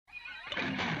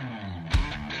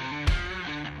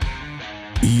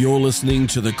You're listening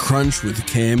to The Crunch with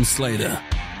Cam Slater,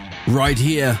 right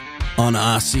here on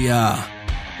RCR,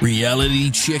 Reality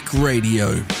Check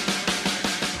Radio.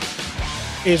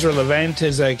 Ezra Levant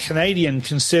is a Canadian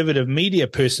conservative media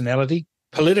personality,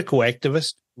 political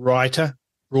activist, writer,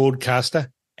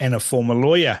 broadcaster, and a former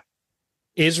lawyer.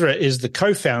 Ezra is the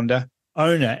co-founder,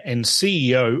 owner, and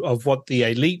CEO of what the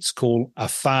elites call a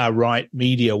far-right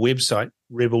media website,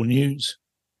 Rebel News.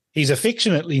 He's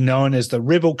affectionately known as the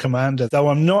Rebel Commander, though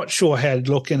I'm not sure how he'd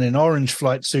look in an orange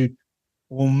flight suit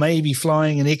or maybe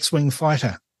flying an X-Wing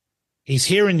fighter. He's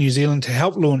here in New Zealand to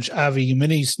help launch Avi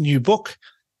Mini's new book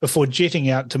before jetting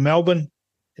out to Melbourne.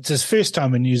 It's his first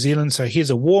time in New Zealand, so here's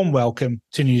a warm welcome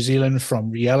to New Zealand from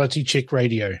Reality Check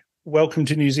Radio. Welcome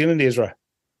to New Zealand, Ezra.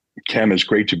 Cam, it's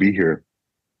great to be here.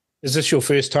 Is this your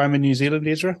first time in New Zealand,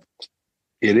 Ezra?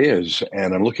 It is,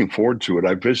 and I'm looking forward to it.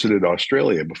 I've visited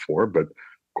Australia before, but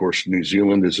of course, New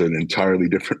Zealand is an entirely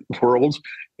different world,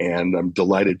 and I'm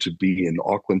delighted to be in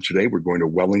Auckland today. We're going to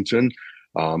Wellington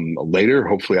later.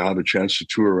 Hopefully, I'll have a chance to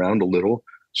tour around a little.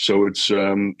 So it's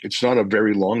not a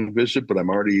very long visit, but I'm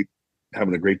already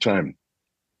having a great time.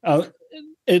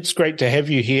 It's great to have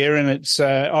you here, and it's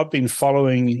I've been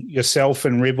following yourself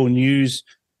and Rebel News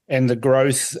and the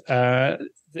growth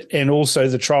and also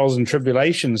the trials and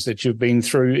tribulations that you've been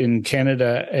through in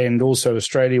Canada and also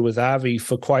Australia with Avi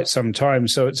for quite some time.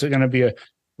 So it's going to be a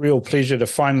real pleasure to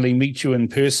finally meet you in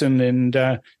person and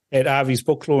at Avi's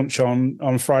book launch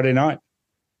on Friday night.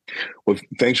 Well,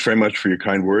 thanks very much for your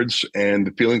kind words, and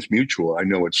the feeling's mutual. I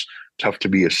know it's tough to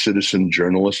be a citizen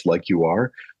journalist like you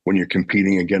are when you're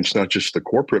competing against not just the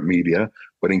corporate media,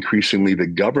 but increasingly the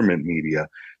government media,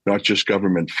 not just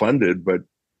government funded, but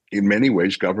in many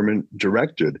ways government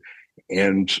directed.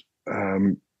 And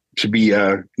to be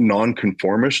a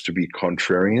nonconformist, to be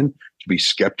contrarian, to be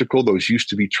skeptical, those used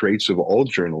to be traits of all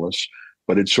journalists,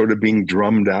 but it's sort of being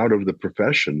drummed out of the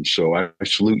profession. So I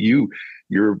salute you.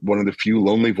 You're one of the few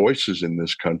lonely voices in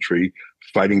this country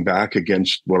fighting back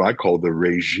against what I call the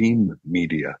regime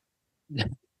media.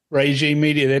 Regime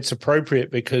media, that's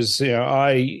appropriate because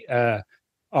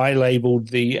I labelled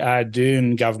the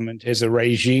Ardern government as a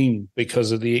regime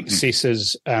because of the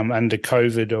excesses under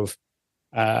COVID of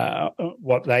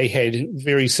what they had,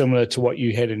 very similar to what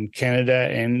you had in Canada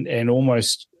and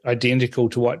almost identical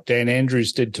to what Dan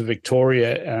Andrews did to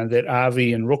Victoria that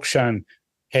Avi and Rukshan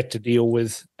had to deal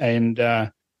with. And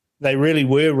they really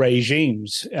were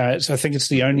regimes. So I think it's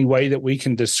the only way that we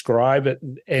can describe it.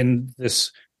 And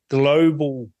this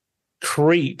global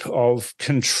creep of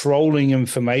controlling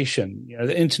information. You know,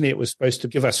 the internet was supposed to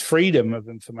give us freedom of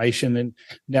information, and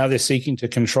now they're seeking to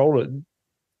control it.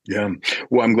 Yeah.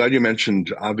 Well, I'm glad you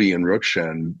mentioned Avi and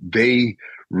Rukshan. They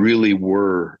really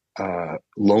were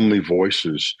lonely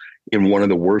voices in one of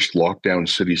the worst lockdown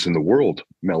cities in the world,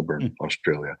 Melbourne,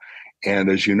 Australia.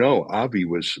 And as you know, Avi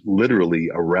was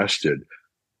literally arrested,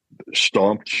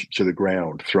 stomped to the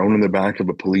ground, thrown in the back of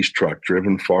a police truck,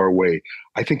 driven far away.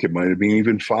 I think it might have been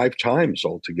even 5 times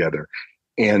altogether.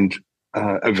 And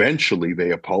eventually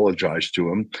they apologized to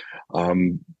him,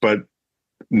 but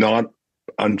not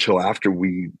until after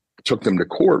we took them to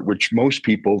court, which most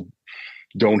people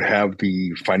don't have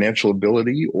the financial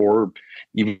ability or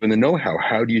even the know-how.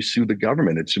 How do you sue the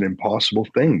government? It's an impossible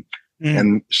thing.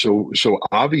 And so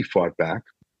Avi fought back.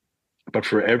 But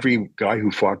for every guy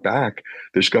who fought back,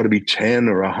 there's got to be 10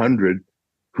 or 100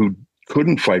 who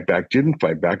couldn't fight back, didn't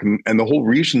fight back. And the whole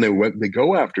reason they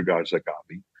go after guys like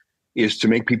Avi is to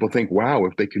make people think, wow,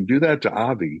 if they can do that to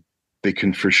Avi, they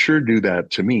can for sure do that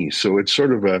to me. So it's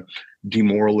sort of a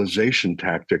demoralization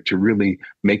tactic to really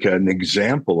make an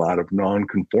example out of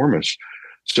nonconformists.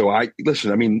 So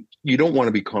you don't want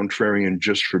to be contrarian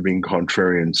just for being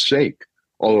contrarian's sake.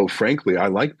 Although, frankly, I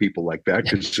like people like that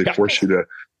because they force you to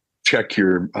check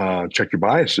your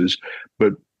biases.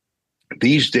 But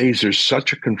these days, there's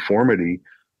such a conformity.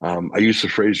 I use the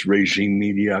phrase regime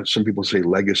media. Some people say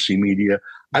legacy media.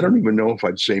 I don't even know if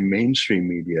I'd say mainstream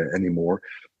media anymore.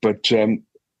 But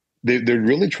they're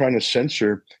really trying to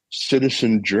censor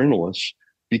citizen journalists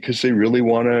because they really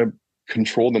want to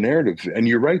control the narrative. And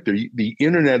you're right. The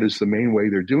internet is the main way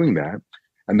they're doing that.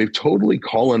 And they've totally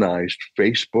colonized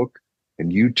Facebook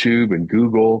and YouTube and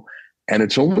Google. And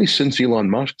it's only since Elon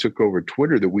Musk took over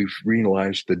Twitter that we've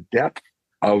realized the depth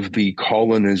of the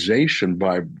colonization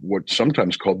by what's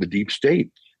sometimes called the deep state,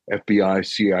 FBI,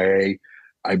 CIA.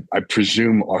 I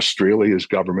presume Australia's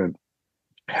government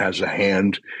has a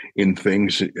hand in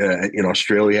things in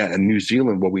Australia and New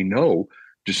Zealand. What we know,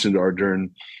 Jacinda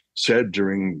Ardern said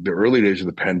during the early days of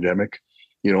the pandemic,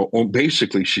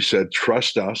 basically she said,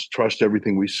 trust us, trust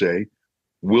everything we say.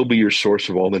 We'll be your source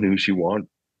of all the news you want.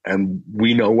 and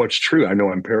we know what's true. I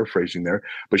know I'm paraphrasing there,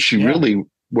 but she really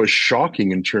was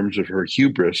shocking in terms of her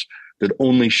hubris that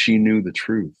only she knew the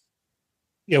truth.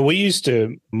 Yeah, we used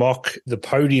to mock the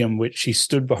podium which she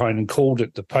stood behind and called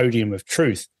it the podium of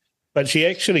truth. But she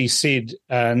actually said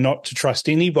not to trust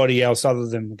anybody else other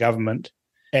than the government,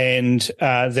 and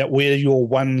that we're your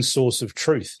one source of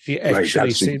truth. She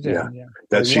actually said that. Yeah.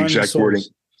 That's the exact wording.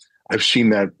 I've seen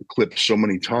that clip so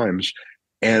many times.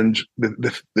 And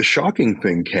the shocking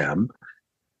thing, Cam,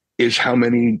 is how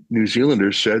many New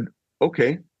Zealanders said,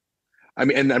 okay. I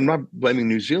mean, and I'm not blaming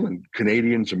New Zealand.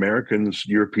 Canadians, Americans,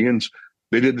 Europeans,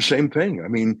 they did the same thing. I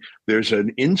mean, there's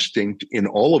an instinct in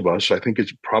all of us. I think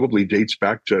it probably dates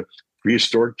back to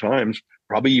prehistoric times,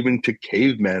 probably even to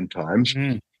caveman times.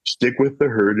 Stick with the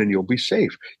herd and you'll be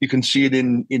safe. You can see it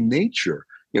in nature.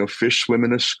 Fish swim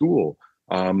in a school.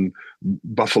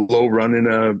 Buffalo run in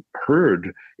a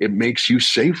herd. It makes you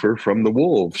safer from the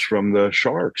wolves, from the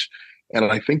sharks. And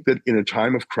I think that in a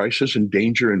time of crisis and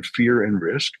danger and fear and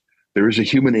risk, there is a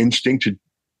human instinct to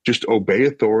just obey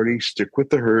authority, stick with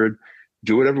the herd,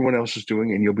 do what everyone else is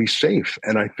doing, and you'll be safe.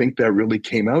 And I think that really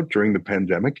came out during the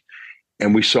pandemic.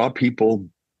 And we saw people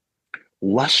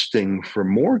lusting for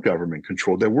more government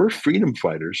control. There were freedom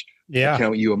fighters. I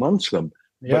count you amongst them.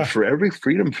 But for every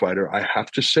freedom fighter, I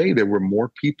have to say there were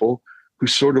more people who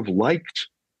sort of liked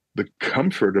the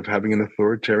comfort of having an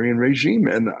authoritarian regime.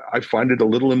 And I find it a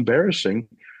little embarrassing.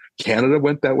 Canada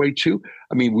went that way too.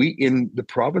 I mean, we in the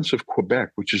province of Quebec,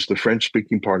 which is the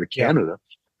French-speaking part of Canada,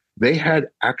 they had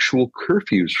actual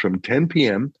curfews from 10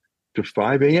 p.m. to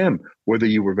 5 a.m., whether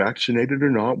you were vaccinated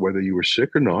or not, whether you were sick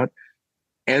or not.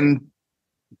 And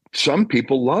some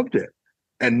people loved it.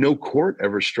 And no court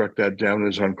ever struck that down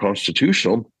as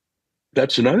unconstitutional.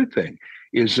 That's another thing,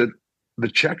 is that the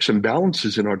checks and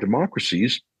balances in our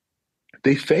democracies,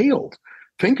 they failed.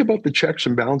 Think about the checks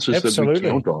and balances that we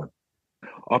count on.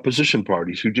 Opposition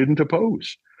parties who didn't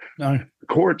oppose. No.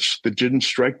 Courts that didn't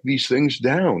strike these things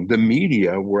down. The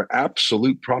media were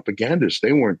absolute propagandists.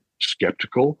 They weren't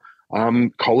skeptical.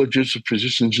 Colleges of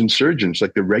physicians and surgeons,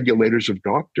 like the regulators of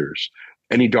doctors,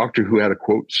 any doctor who had a,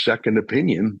 quote, second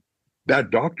opinion,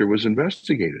 that doctor was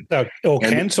investigated. Or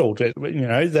cancelled. They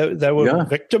were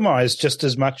victimized just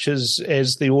as much as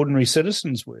the ordinary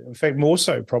citizens were. In fact, more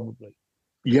so probably.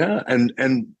 Yeah, and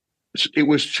it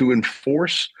was to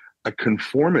enforce a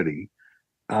conformity,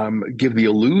 give the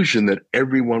illusion that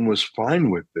everyone was fine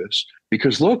with this.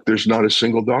 Because look, there's not a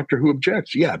single doctor who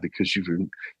objects. Yeah, because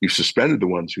you've suspended the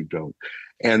ones who don't.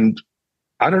 And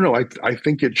I don't know. I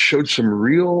think it showed some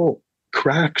real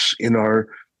cracks in our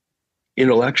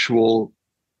intellectual,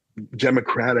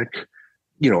 democratic,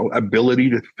 ability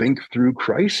to think through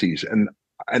crises.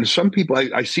 And some people,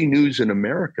 I see news in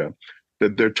America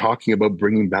that they're talking about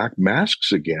bringing back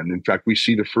masks again. In fact, we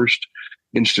see the first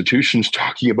institutions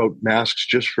talking about masks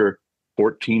just for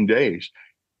 14 days.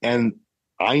 And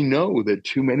I know that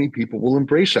too many people will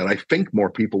embrace that. I think more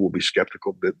people will be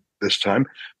skeptical this time,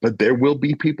 but there will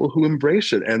be people who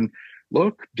embrace it. And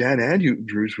look, Dan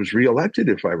Andrews was reelected,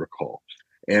 if I recall.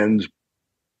 And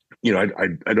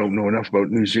I don't know enough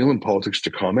about New Zealand politics to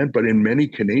comment, but in many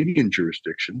Canadian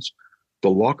jurisdictions,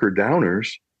 the locker downers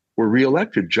were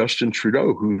reelected. Justin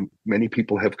Trudeau, who many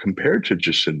people have compared to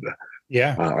Jacinda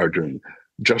Ardern.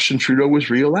 Justin Trudeau was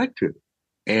reelected.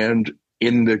 And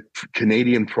in the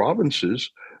Canadian provinces,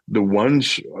 the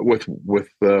ones with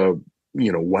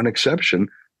one exception,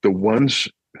 the ones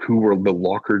who were the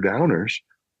locker downers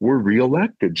were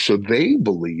reelected. So they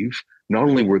believe, not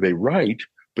only were they right,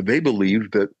 but they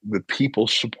believe that the people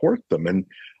support them. And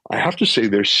I have to say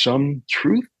there's some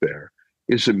truth there,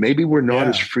 is that maybe we're not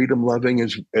as freedom loving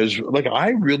as like, I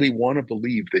really want to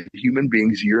believe that human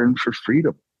beings yearn for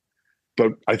freedom.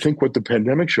 But I think what the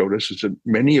pandemic showed us is that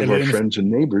many of our friends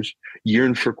and neighbors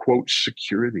yearn for, quote,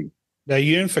 security. They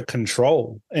yearn for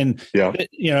control. And,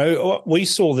 we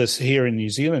saw this here in New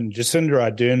Zealand. Jacinda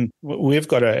Ardern, we've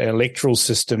got an electoral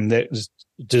system that was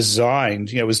designed,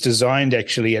 it was designed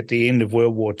actually at the end of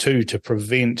World War II to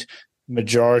prevent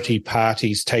majority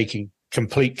parties taking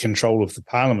complete control of the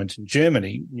parliament in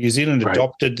Germany. New Zealand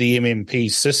adopted the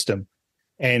MMP system.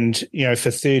 And, for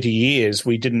 30 years,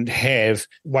 we didn't have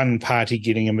one party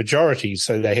getting a majority.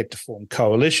 So they had to form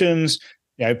coalitions.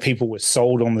 People were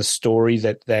sold on the story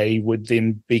that they would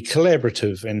then be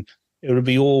collaborative and it would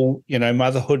be all,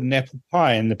 motherhood and apple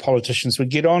pie and the politicians would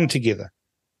get on together.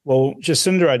 Well,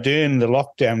 Jacinda Ardern, the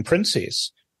lockdown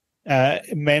princess,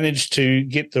 managed to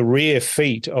get the rare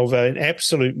feat of an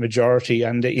absolute majority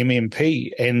under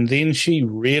MMP. And then she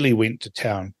really went to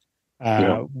town.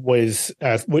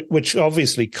 which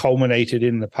obviously culminated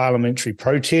in the parliamentary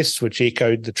protests, which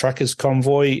echoed the truckers'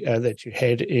 convoy that you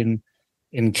had in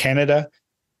Canada.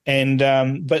 And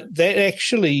but that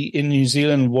actually in New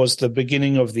Zealand was the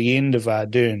beginning of the end of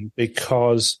Ardern,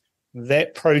 because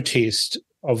that protest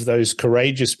of those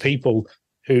courageous people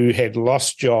who had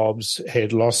lost jobs,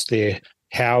 had lost their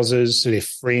houses, their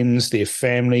friends, their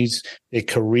families, their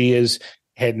careers,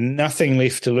 had nothing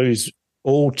left to lose,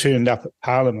 all turned up at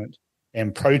Parliament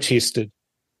and protested.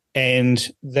 And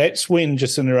that's when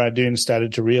Jacinda Ardern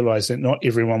started to realise that not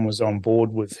everyone was on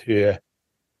board with her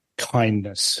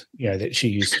kindness, that she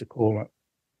used to call it.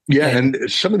 Yeah, and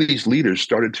some of these leaders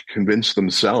started to convince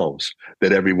themselves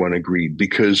that everyone agreed,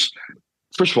 because,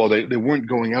 first of all, they weren't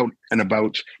going out and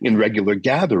about in regular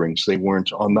gatherings. They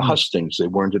weren't on the hustings. They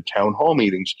weren't at town hall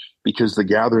meetings, because the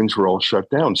gatherings were all shut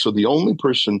down. So the only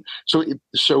person, so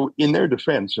in their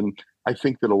defense, and I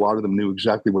think that a lot of them knew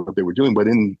exactly what they were doing, but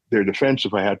in their defense,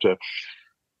 if I had to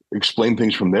explain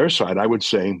things from their side, I would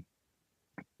say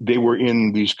they were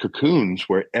in these cocoons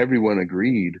where everyone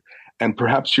agreed. And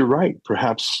perhaps you're right.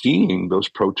 Perhaps seeing those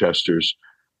protesters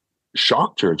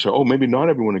shocked her. So, maybe not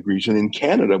everyone agrees. And in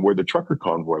Canada, where the trucker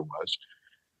convoy was,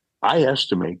 I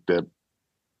estimate that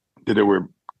there were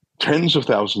tens of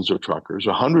thousands of truckers,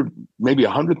 maybe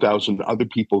 100,000 other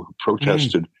people who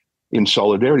protested in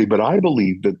solidarity. But I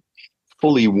believe that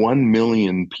fully 1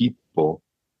 million people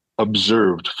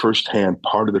observed firsthand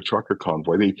part of the trucker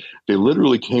convoy. They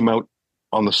literally came out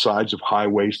on the sides of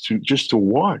highways just to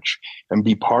watch and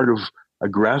be part of a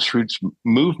grassroots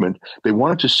movement. They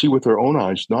wanted to see with their own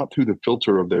eyes, not through the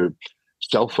filter of their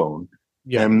cell phone.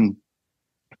 Yeah. And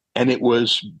it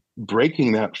was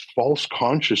breaking that false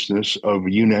consciousness of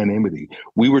unanimity.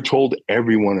 We were told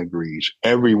everyone agrees,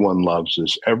 everyone loves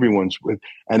us, everyone's with,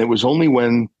 and it was only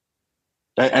when,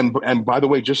 and by the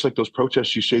way, just like those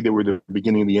protests, you say they were the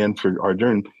beginning of the end for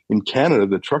Ardern. In Canada,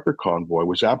 the trucker convoy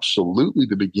was absolutely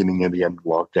the beginning of the end of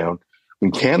lockdown.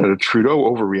 In Canada,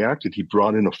 Trudeau overreacted. He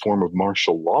brought in a form of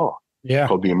martial law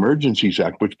called the Emergencies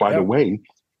Act, which, by the way,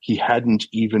 he hadn't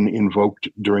even invoked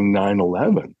during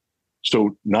 9/11.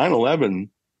 So 9/11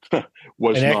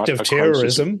 was an not act of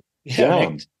terrorism.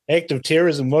 Act of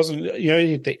terrorism wasn't,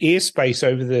 the airspace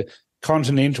over the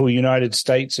continental United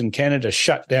States and Canada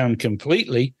shut down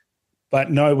completely.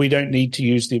 But no, we don't need to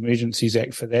use the Emergencies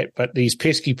Act for that. But these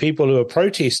pesky people who are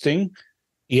protesting,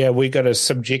 we got to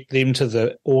subject them to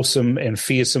the awesome and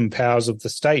fearsome powers of the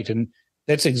state. And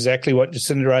that's exactly what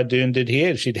Jacinda Ardern did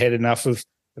here. She'd had enough of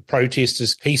the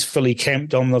protesters peacefully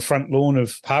camped on the front lawn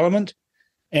of Parliament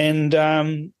and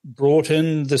brought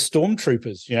in the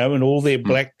stormtroopers, in all their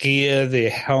black gear,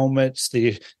 their helmets,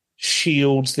 their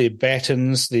shields, their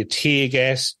batons, their tear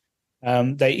gas.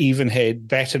 They even had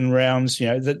baton rounds,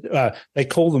 they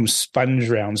call them sponge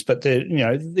rounds, but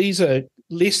these are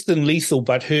less than lethal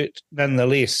but hurt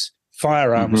nonetheless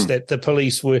firearms that the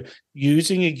police were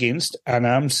using against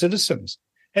unarmed citizens.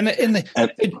 And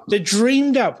they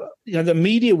dreamed up, the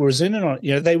media was in on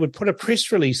it. They would put a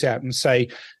press release out and say,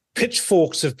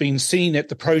 pitchforks have been seen at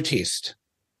the protest.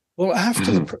 Well,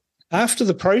 after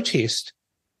the protest,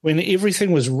 when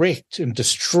everything was wrecked and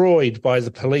destroyed by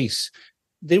the police,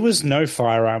 there was no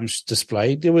firearms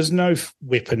displayed. There was no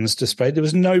weapons displayed. There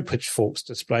was no pitchforks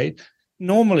displayed.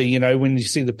 Normally, when you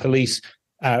see the police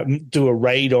do a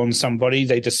raid on somebody,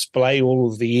 they display all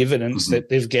of the evidence that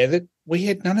they've gathered. We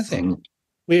had none of that.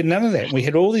 We had none of that. We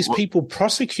had all these people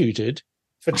prosecuted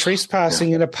for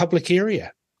trespassing in a public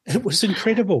area. It was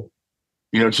incredible.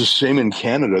 It's the same in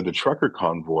Canada, the trucker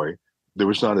convoy. There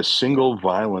was not a single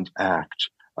violent act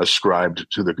ascribed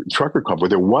to the trucker convoy.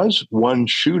 There was one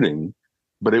shooting,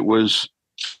 but it was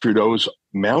Trudeau's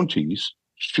Mounties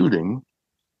shooting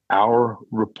our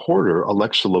reporter,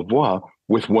 Alexa Lavoie,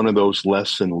 with one of those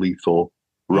less than lethal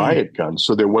riot guns.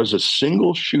 So there was a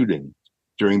single shooting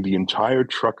during the entire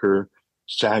trucker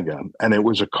saga, and it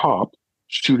was a cop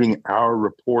shooting our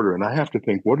reporter. And I have to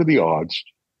think, what are the odds?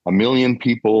 1 million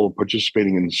people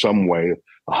participating in some way,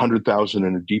 100,000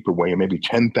 in a deeper way, and maybe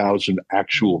 10,000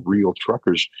 actual real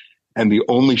truckers. And the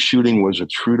only shooting was a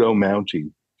Trudeau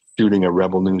Mountie shooting a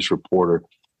Rebel News reporter.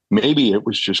 Maybe it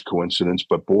was just coincidence,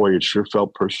 but boy, it sure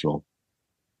felt personal.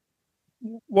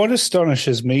 What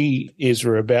astonishes me,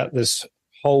 Ezra, about this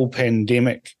whole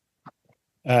pandemic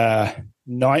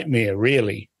nightmare,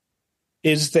 really,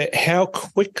 is that how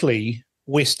quickly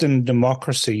Western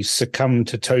democracies succumb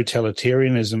to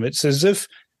totalitarianism. It's as if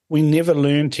we never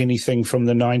learned anything from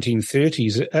the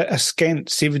 1930s, a scant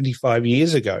 75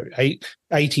 years ago,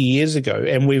 80 years ago,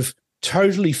 and we've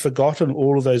totally forgotten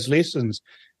all of those lessons.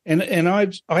 And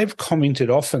I've commented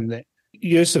often that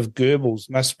Joseph Goebbels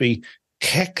must be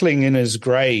cackling in his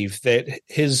grave that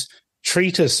his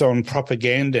treatise on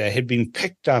propaganda had been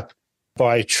picked up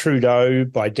by Trudeau,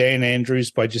 by Dan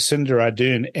Andrews, by Jacinda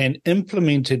Ardern, and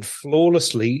implemented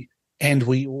flawlessly, and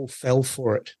we all fell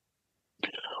for it.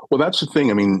 Well, that's the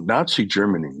thing. I mean, Nazi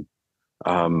Germany,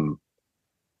 Hitler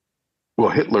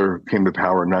came to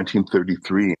power in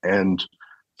 1933, and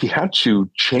he had to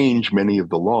change many of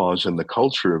the laws and the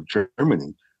culture of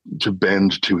Germany to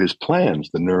bend to his plans.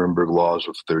 The Nuremberg laws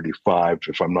of 35,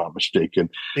 if I'm not mistaken.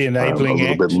 The Enabling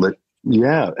Act.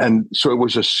 And so it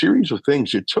was a series of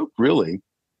things. It took really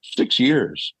 6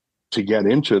 years to get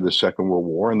into the Second World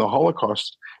War, and the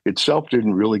Holocaust itself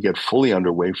didn't really get fully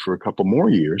underway for a couple more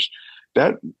years.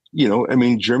 That,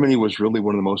 Germany was really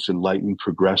one of the most enlightened,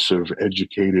 progressive,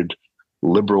 educated,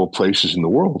 liberal places in the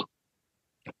world.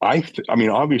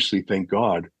 Obviously, thank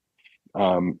God,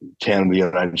 Canada, the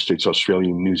United States,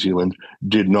 Australia, New Zealand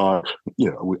did not,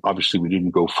 obviously we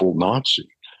didn't go full Nazi.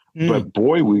 But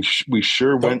boy, we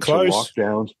sure went to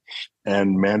lockdowns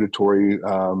and mandatory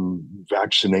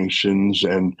vaccinations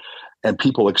and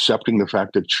people accepting the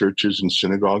fact that churches and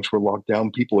synagogues were locked down,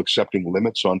 people accepting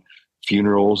limits on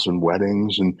funerals and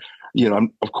weddings. And,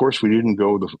 of course, we didn't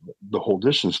go the whole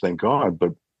distance, thank God.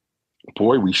 But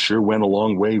boy, we sure went a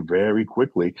long way very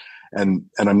quickly. And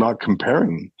I'm not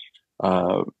comparing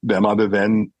them other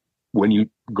than when you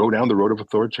go down the road of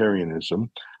authoritarianism,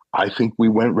 I think we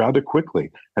went rather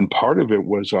quickly. And part of it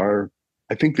was I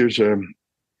think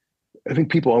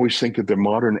people always think that the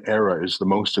modern era is the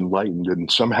most enlightened, and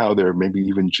somehow they're maybe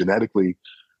even genetically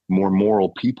more moral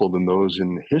people than those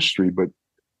in history, but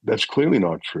that's clearly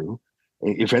not true.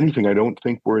 If anything, I don't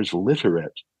think we're as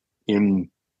literate in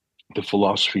the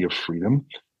philosophy of freedom.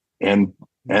 And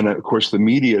of course, the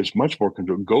media is much more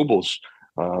controlled. Goebbels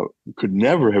could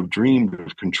never have dreamed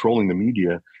of controlling the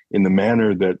media in the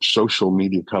manner that social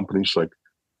media companies like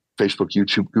Facebook,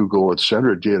 YouTube, Google, et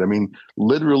cetera, did. I mean,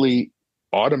 literally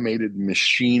automated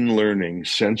machine learning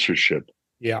censorship.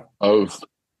 Yeah. And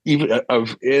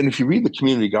if you read the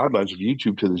community guidelines of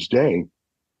YouTube to this day,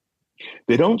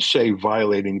 they don't say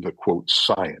violating the quote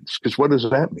science, because what does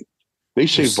that mean? They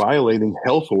say violating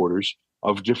health orders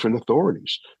of different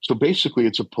authorities. So basically,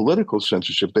 it's a political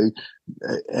censorship.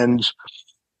 And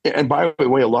by the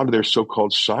way, a lot of their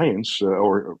so-called science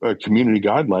or community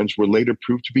guidelines were later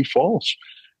proved to be false.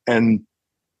 And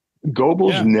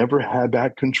Goebbels never had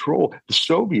that control. The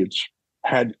Soviets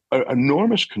had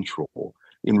enormous control.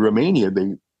 In Romania,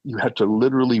 you had to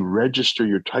literally register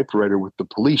your typewriter with the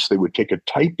police. They would take a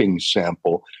typing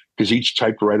sample because each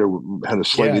typewriter had a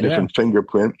slightly different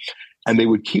fingerprint. And they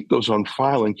would keep those on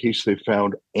file in case they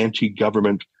found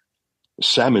anti-government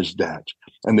samizdat.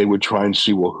 And they would try and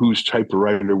see, well, whose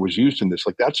typewriter was used in this.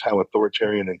 Like, that's how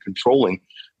authoritarian and controlling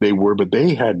they were. But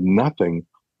they had nothing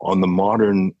on the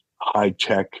modern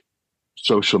high-tech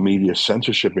social media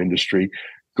censorship industry.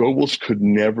 Goebbels could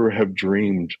never have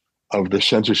dreamed of the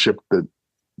censorship that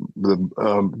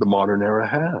the modern era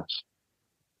has.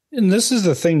 And this is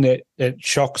the thing that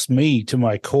shocks me to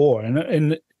my core.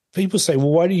 And people say,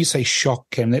 well, why do you say shock,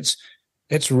 Cam?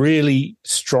 That's really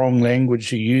strong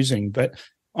language you're using. But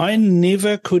I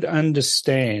never could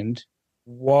understand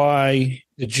why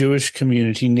the Jewish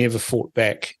community never fought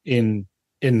back in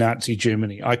Nazi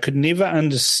Germany. I could never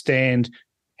understand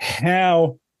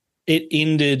how it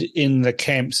ended in the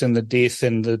camps and the death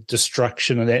and the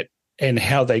destruction of that, and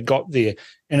how they got there.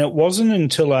 And it wasn't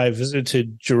until I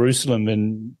visited Jerusalem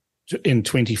in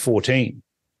 2014,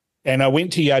 and I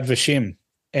went to Yad Vashem,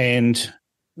 and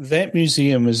that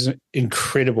museum is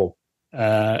incredible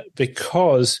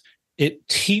because it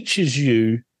teaches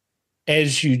you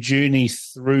as you journey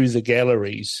through the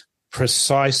galleries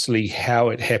precisely how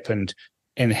it happened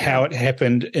and how it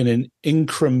happened in an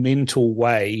incremental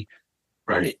way.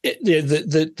 Right.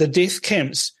 The death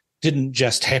camps didn't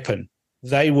just happen.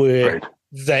 They were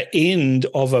the end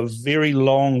of a very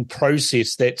long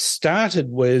process that started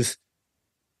with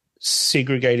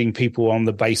segregating people on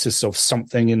the basis of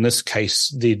something, in this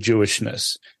case, their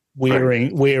Jewishness,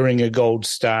 wearing a gold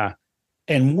star.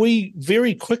 And we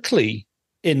very quickly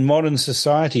in modern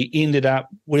society ended up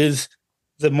with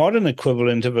the modern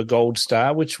equivalent of a gold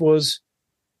star, which was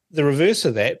the reverse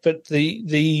of that, but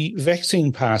the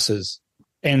vaccine passes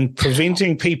and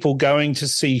preventing people going to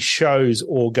see shows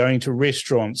or going to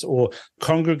restaurants or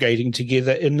congregating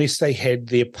together unless they had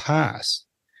their pass.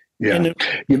 Yeah.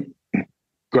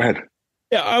 Go ahead.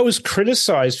 Yeah, I was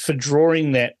criticized for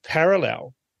drawing that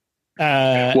parallel.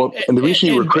 And the reason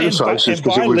you were criticized is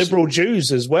because by liberal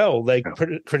Jews as well. They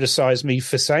criticized me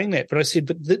for saying that. But I said,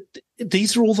 but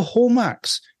these are all the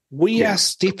hallmarks. We are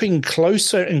stepping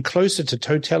closer and closer to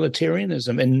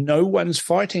totalitarianism, and no one's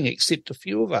fighting except a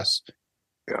few of us.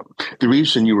 Yeah. The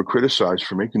reason you were criticized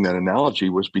for making that analogy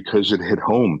was because it hit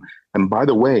home. And by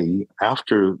the way,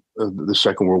 after the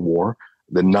Second World War,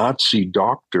 the Nazi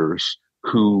doctors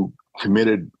who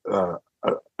committed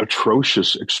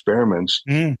atrocious experiments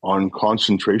on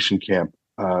concentration camp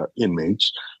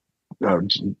inmates,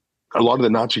 a lot of the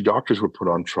Nazi doctors were put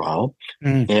on trial.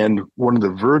 And one of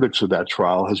the verdicts of that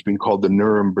trial has been called the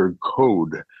Nuremberg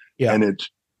Code. Yeah. And it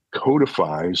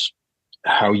codifies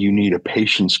how you need a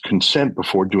patient's consent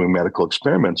before doing medical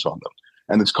experiments on them.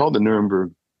 And it's called the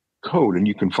Nuremberg Code, and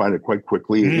you can find it quite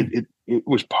quickly. It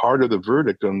was part of the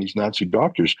verdict on these Nazi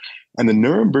doctors. And the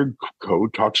Nuremberg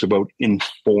Code talks about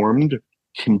informed,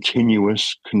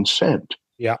 continuous consent.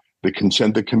 Yeah. The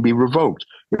consent that can be revoked.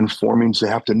 Informed means they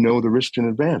have to know the risk in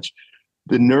advance.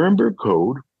 The Nuremberg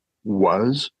Code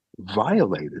was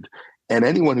violated. And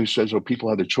anyone who says, oh, people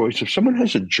have the choice, if someone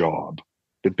has a job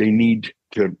that they need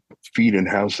to feed and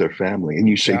house their family, and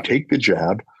you say, take the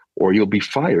jab or you'll be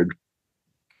fired,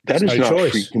 that is not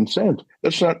free consent.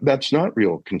 That's not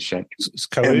real consent. It's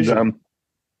coercion.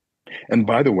 And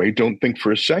by the way, don't think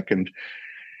for a second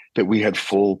that we had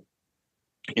full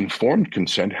informed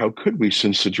consent. How could we,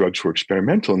 since the drugs were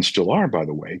experimental and still are, by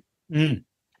the way?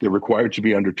 They're required to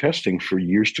be under testing for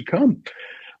years to come.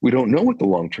 We don't know what the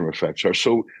long-term effects are.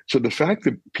 So the fact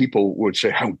that people would say,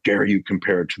 how dare you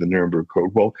compare it to the Nuremberg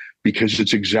Code? Well, because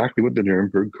it's exactly what the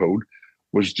Nuremberg Code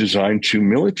was designed to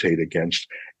militate against.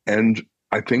 And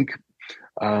I think,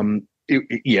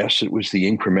 yes, it was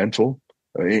the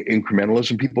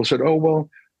incrementalism. People said, oh, well,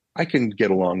 I can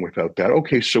get along without that.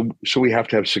 Okay, so we have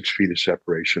to have 6 feet of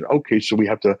separation. Okay, so we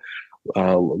have to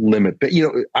limit that. You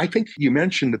know, I think you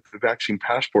mentioned that the vaccine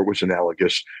passport was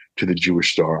analogous to the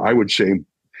Jewish Star. I would say,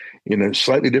 in a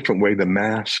slightly different way, the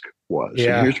mask was.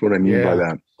 Yeah. And here's what I mean by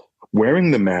that.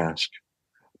 Wearing the mask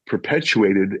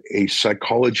perpetuated a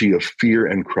psychology of fear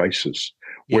and crisis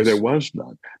where there was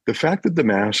none. The fact that the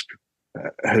mask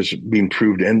has been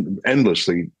proved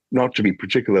endlessly not to be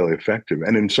particularly effective,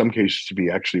 and in some cases to be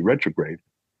actually retrograde,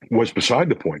 was beside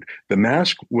the point. The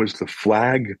mask was the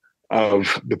flag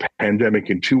of the pandemic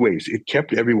in 2 ways. It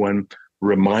kept everyone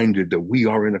reminded that we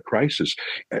are in a crisis.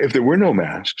 If there were no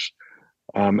masks,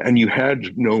 and you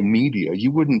had no media,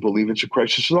 you wouldn't believe it's a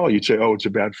crisis at all. You'd say, oh, it's a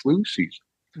bad flu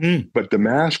season. But the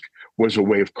mask was a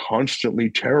way of constantly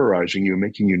terrorizing you,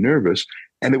 making you nervous.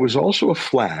 And it was also a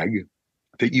flag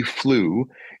that you flew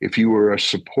if you were a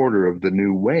supporter of the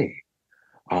new way.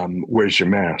 Where's your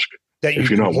mask? That you if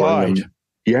you're not wearing them.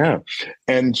 Yeah.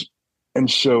 And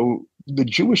so the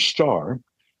Jewish Star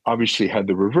obviously had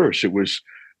the reverse. It was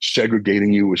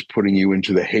segregating you, was putting you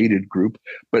into the hated group.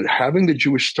 But having the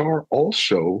Jewish Star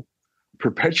also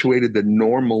perpetuated the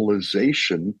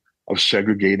normalization of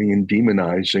segregating and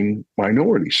demonizing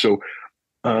minorities. So,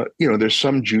 there's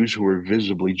some Jews who are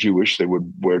visibly Jewish. They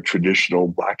would wear traditional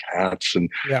black hats and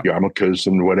yarmulkes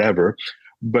and whatever.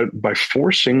 But by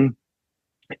forcing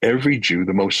every Jew,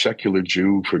 the most secular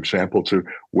Jew, for example, to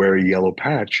wear a yellow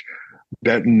patch,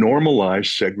 that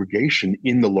normalized segregation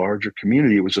in the larger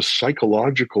community. It was a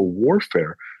psychological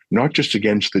warfare, not just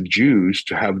against the Jews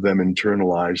to have them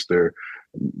internalize their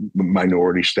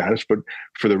minority status, but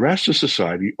for the rest of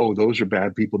society, oh, those are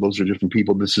bad people, those are different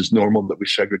people, this is normal that we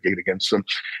segregate against them.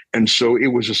 And so it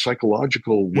was a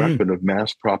psychological weapon of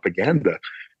mass propaganda.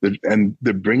 And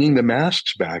the bringing the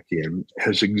masks back in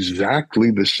has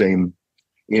exactly the same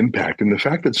impact. And the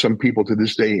fact that some people to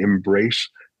this day embrace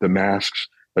the masks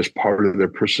as part of their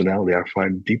personality, I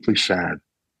find deeply sad.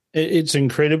 It's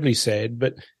incredibly sad,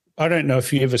 but I don't know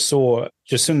if you ever saw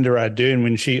Jacinda Ardern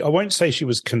when I won't say she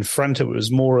was confronted, it was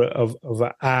more of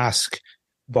an ask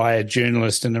by a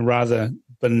journalist in a rather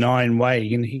benign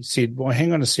way. And he said, well,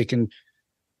 hang on a second,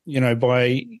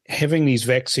 by having these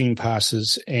vaccine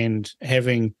passes and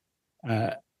having,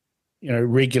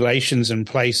 regulations in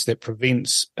place that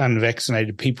prevents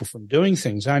unvaccinated people from doing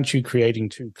things, aren't you creating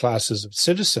 2 classes of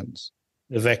citizens,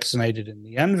 the vaccinated and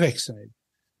the unvaccinated?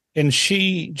 And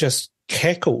she just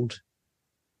cackled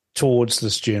towards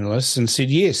this journalist and said,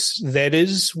 yes, that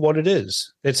is what it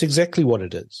is. That's exactly what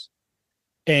it is.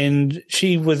 And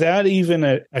she, without even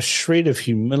a shred of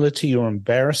humility or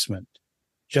embarrassment,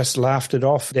 just laughed it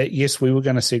off that, yes, we were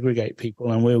going to segregate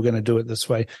people and we were going to do it this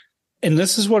way. And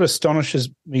this is what astonishes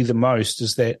me the most,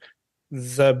 is that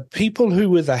the people who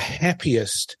were the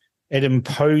happiest at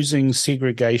imposing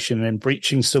segregation and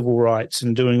breaching civil rights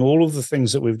and doing all of the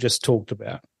things that we've just talked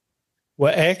about were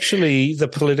actually the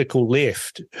political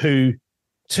left, who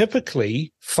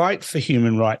typically fight for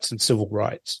human rights and civil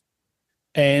rights.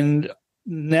 And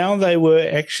now they were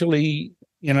actually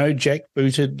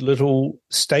jackbooted little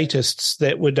statists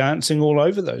that were dancing all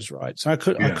over those rights. I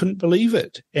couldn't believe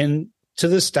it. And to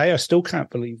this day, I still can't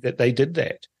believe that they did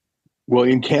that. Well,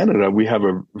 in Canada, we have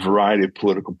a variety of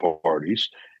political parties.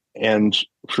 And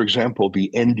for example,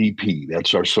 the NDP,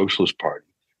 that's our Socialist Party,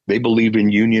 they believe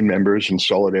in union members and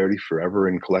solidarity forever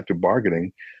and collective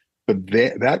bargaining. But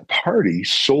that party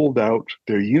sold out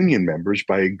their union members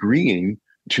by agreeing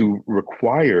to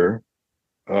require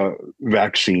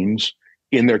vaccines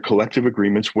in their collective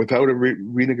agreements without a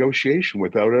renegotiation,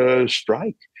 without a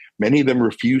strike. Many of them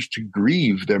refused to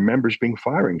grieve their members being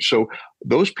firing. So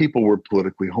those people were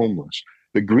politically homeless.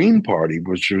 The Green Party,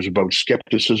 which was about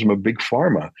skepticism of big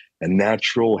pharma and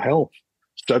natural health,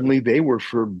 suddenly they were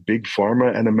for big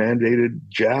pharma and a mandated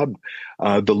jab.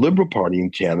 The Liberal Party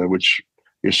in Canada, which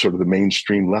is sort of the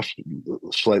mainstream left,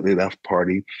 slightly left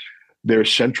party, their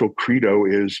central credo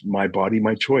is my body,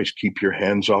 my choice. Keep your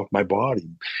hands off my body.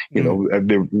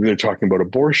 They're talking about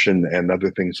abortion and other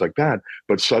things like that.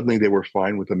 But suddenly they were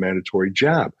fine with a mandatory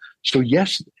jab. So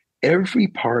yes, every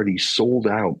party sold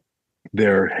out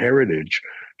their heritage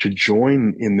to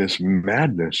join in this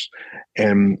madness.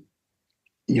 And,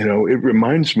 it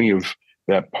reminds me of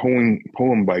that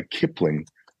poem by Kipling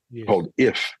called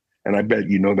If. And I bet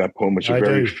you know that poem. It's a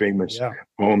very famous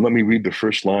poem. Let me read the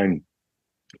first line.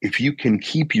 If you can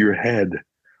keep your head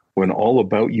when all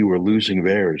about you are losing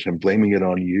theirs and blaming it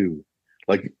on you,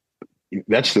 like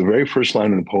that's the very first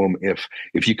line in the poem.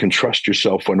 If you can trust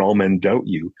yourself when all men doubt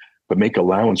you, but make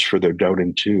allowance for their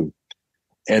doubting too.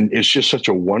 And it's just such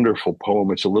a wonderful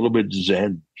poem. It's a little bit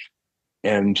Zen.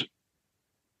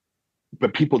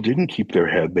 But people didn't keep their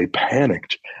head. They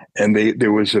panicked, and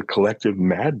there was a collective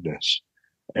madness.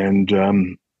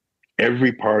 And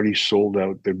every party sold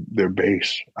out their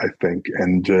base, I think.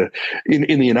 And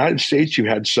in the United States, you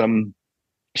had some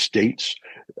states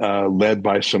led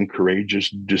by some courageous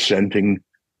dissenting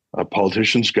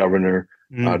politicians, Governor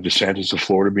DeSantis of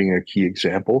Florida being a key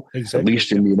example. Exactly. At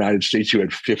least in the United States, you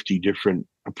had 50 different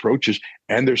approaches,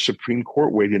 and their Supreme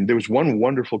Court weighed in. There was one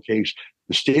wonderful case.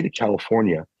 The state of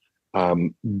California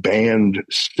banned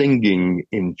singing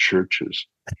in churches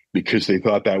because they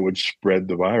thought that would spread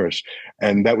the virus.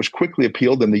 And that was quickly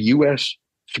appealed, and the U.S.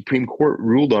 Supreme Court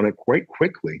ruled on it quite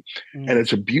quickly. And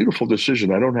it's a beautiful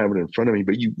decision. I don't have it in front of me,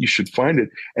 but you should find it.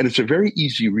 And it's a very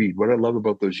easy read. What I love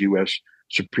about those U.S.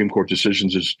 Supreme Court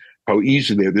decisions is how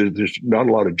easy there's not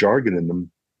a lot of jargon in them.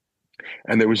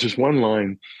 And there was this one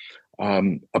line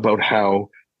about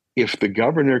how if the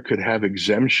governor could have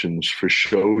exemptions for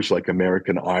shows like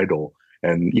American Idol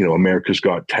and, America's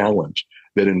Got Talent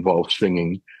that involve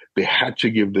singing, they had to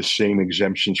give the same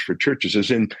exemptions for churches. As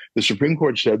in, the Supreme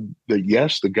Court said that,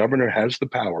 yes, the governor has the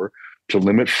power to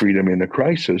limit freedom in a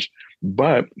crisis,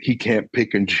 but he can't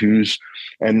pick and choose.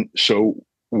 And so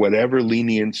whatever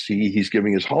leniency he's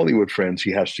giving his Hollywood friends,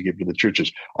 he has to give to the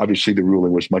churches. Obviously, the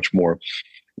ruling was much more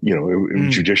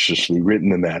judiciously written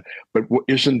than that. But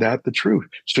isn't that the truth?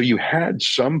 So you had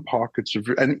some pockets of,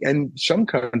 and some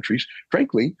countries,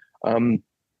 frankly,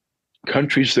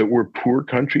 countries that were poor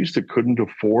countries that couldn't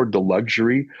afford the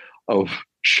luxury of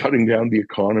shutting down the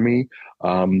economy.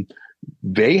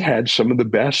 They had some of the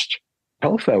best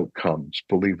health outcomes,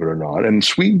 believe it or not. And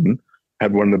Sweden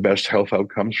had one of the best health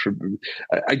outcomes for,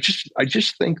 I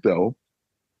just think though,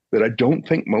 that I don't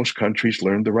think most countries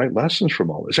learned the right lessons from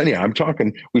all this. Anyhow,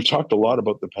 we've talked a lot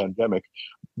about the pandemic,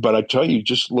 but I tell you,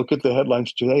 just look at the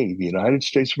headlines today. The United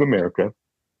States of America,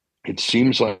 it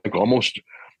seems like almost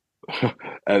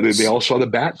they all saw the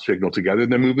bat signal together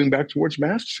and they're moving back towards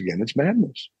masks again. It's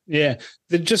madness. Yeah.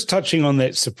 They're just touching on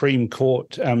that Supreme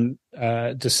Court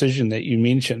decision that you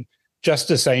mentioned.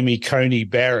 Justice Amy Coney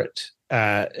Barrett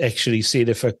actually said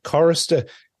if a chorister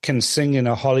can sing in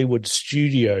a Hollywood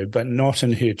studio, but not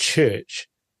in her church,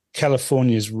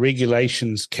 California's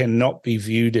regulations cannot be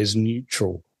viewed as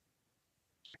neutral.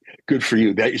 Good for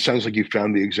you. That sounds like you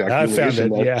found the exact ruling. I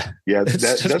found it, Yeah,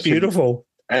 that's beautiful.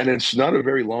 And it's not a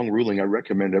very long ruling. I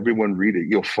recommend everyone read it.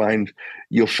 You'll find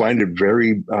it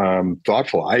very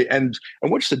thoughtful. And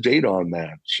what's the date on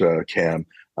that, Cam?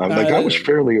 That was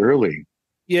fairly early.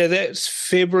 Yeah, that's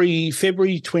February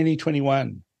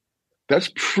 2021.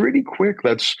 That's pretty quick.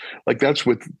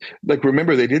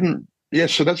 Remember they didn't. Yeah,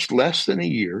 so that's less than a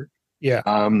year. Yeah.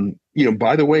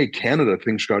 By the way, Canada,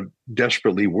 things got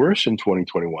desperately worse in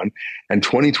 2021, and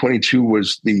 2022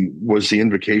 was the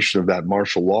invocation of that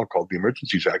martial law called the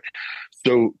Emergencies Act.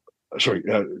 So, sorry,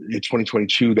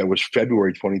 2022. That was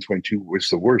February 2022 was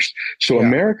the worst. So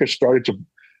America started to,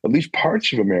 at least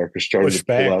parts of America started to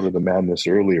pull out of the madness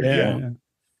earlier. Yeah.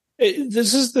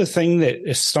 This is the thing that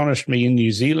astonished me in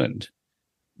New Zealand.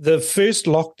 the first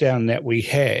lockdown that we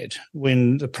had,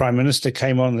 when the Prime Minister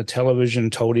came on the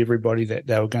television, told everybody that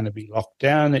they were going to be locked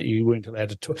down, that you weren't allowed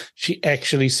to talk. She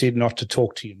actually said not to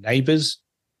talk to your neighbors.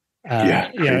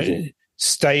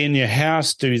 Stay in your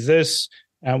house, do this.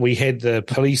 We had the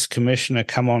police commissioner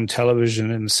come on television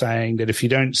and saying that if you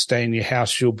don't stay in your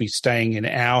house, you'll be staying in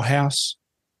our house.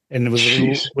 And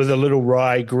with a little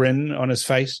wry grin on his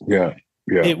face. Yeah.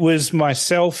 It was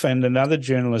myself and another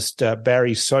journalist,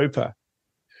 Barry Soper,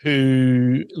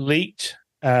 who leaked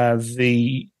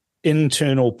the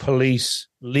internal police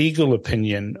legal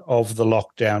opinion of the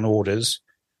lockdown orders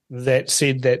that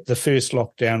said that the first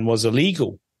lockdown was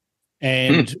illegal.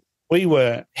 And we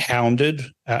were hounded,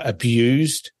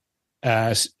 abused,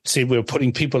 said we were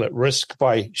putting people at risk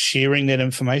by sharing that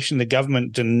information. The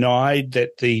government denied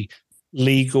that the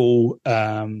legal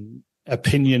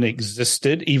opinion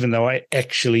existed, even though I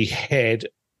actually had,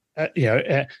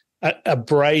 a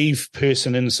brave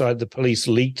person inside the police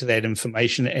leaked that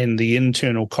information and the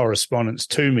internal correspondence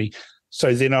to me.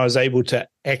 So then I was able to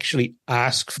actually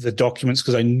ask for the documents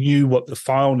because I knew what the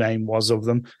file name was of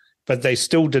them, but they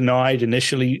still denied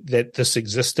initially that this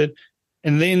existed.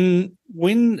 And then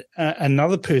when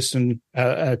another person,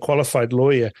 a qualified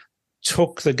lawyer,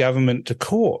 took the government to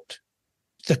court,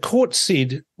 the court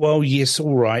said, well, yes,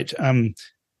 all right,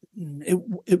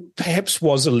 it perhaps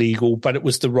was illegal, but it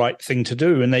was the right thing to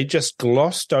do. And they just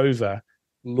glossed over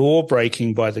law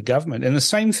breaking by the government. And the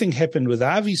same thing happened with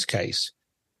Avi's case.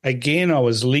 Again, I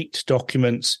was leaked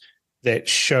documents that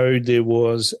showed there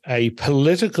was a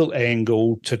political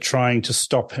angle to trying to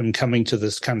stop him coming to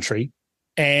this country.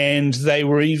 And they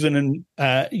were even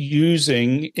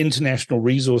using international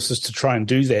resources to try and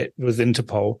do that with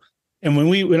Interpol. And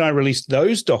when I released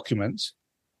those documents,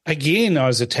 again, I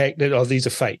was attacked that, oh, these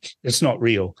are fake. It's not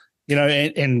real.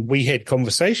 And we had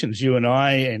conversations, you and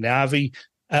I and Avi,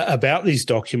 about these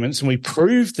documents, and we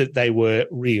proved that they were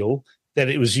real, that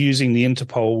it was using the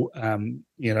Interpol,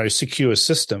 secure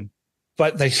system.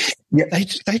 But they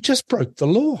just broke the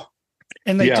law,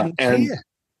 and they didn't care.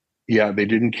 Yeah, they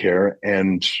didn't care.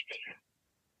 And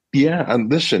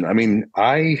listen, I mean,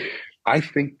 I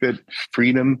think that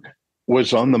freedom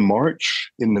was on the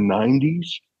march in the 90s.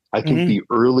 I think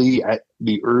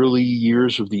the early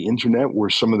years of the internet were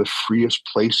some of the freest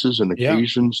places and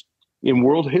occasions in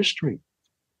world history.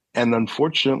 And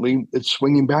unfortunately, it's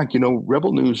swinging back.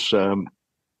 Rebel News,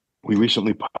 we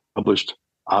recently published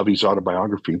Avi's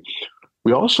autobiography.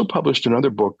 We also published another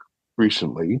book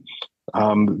recently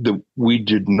that we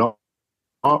did not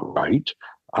write.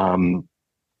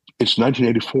 It's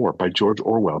 1984 by George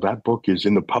Orwell. That book is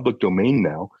in the public domain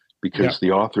now because the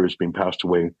author has been passed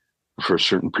away for a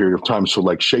certain period of time. So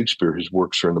like Shakespeare, his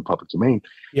works are in the public domain.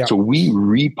 Yeah. So we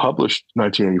republished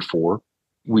 1984.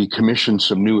 We commissioned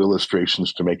some new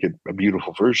illustrations to make it a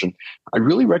beautiful version. I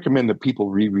really recommend that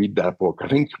people reread that book. I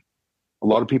think a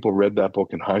lot of people read that book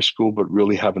in high school, but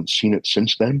really haven't seen it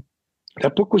since then.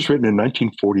 That book was written in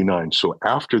 1949. So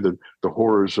after the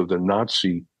horrors of the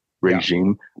Nazi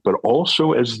regime, but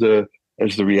also as the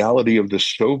reality of the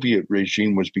Soviet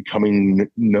regime was becoming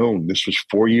known. This was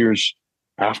 4 years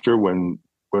after when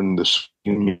the Soviet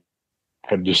Union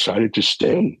had decided to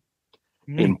stay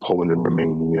in Poland and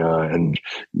Romania and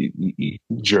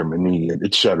Germany,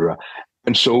 etc.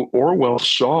 And so Orwell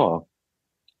saw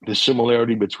the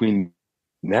similarity between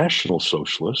National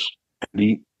Socialists and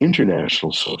the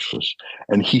International Socialists.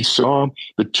 And he saw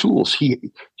the tools. He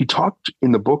talked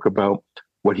in the book about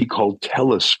what he called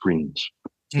telescreens,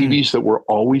 TVs that were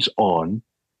always on,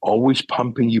 always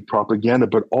pumping you propaganda,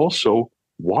 but also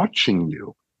watching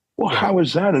you. Well, how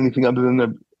is that anything other than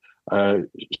the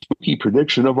spooky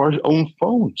prediction of our own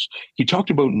phones? He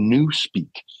talked about newspeak,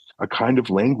 a kind of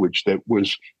language that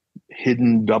was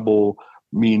hidden double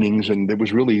meanings, and there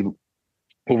was really,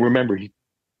 well, remember, he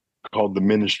called the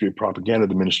Ministry of Propaganda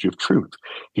the Ministry of Truth.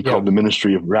 He called the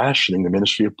Ministry of Rationing the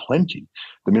Ministry of Plenty.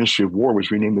 The Ministry of War was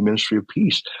renamed the Ministry of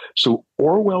Peace. So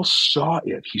Orwell saw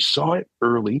it. He saw it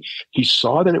early. He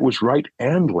saw that it was right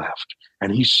and left.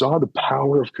 And he saw the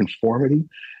power of conformity.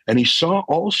 And he saw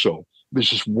also,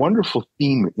 there's this wonderful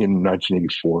theme in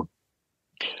 1984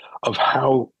 of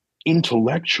how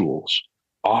intellectuals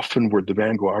often were the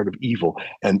vanguard of evil.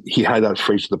 And he had that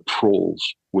phrase, the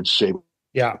proles would say,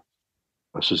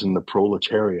 us as in the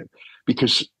proletariat,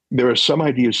 because there are some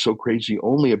ideas so crazy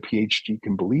only a PhD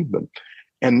can believe them.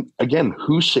 And again,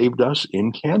 who saved us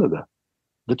in Canada?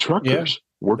 The truckers,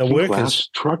 working class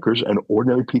truckers and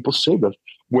ordinary people saved us.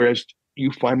 Whereas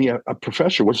you find me a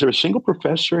professor. Was there a single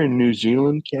professor in New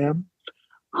Zealand, Cam,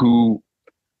 who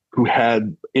who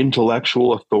had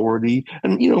intellectual authority.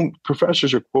 And,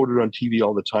 professors are quoted on TV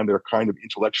all the time. They're a kind of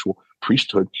intellectual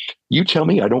priesthood. You tell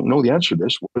me, I don't know the answer to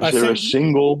this. Was there a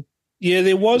single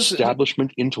there was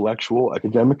establishment intellectual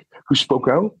academic who spoke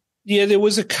out? Yeah, there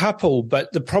was a couple,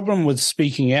 but the problem with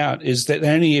speaking out is that they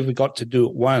only ever got to do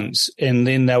it once, and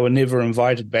then they were never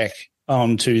invited back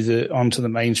onto the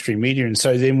mainstream media. And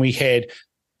so then we had,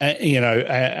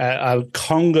 a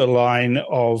conga line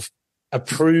of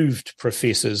approved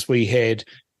professors. We had,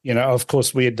 of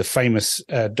course, we had the famous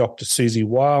Dr. Susie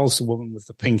Wiles, the woman with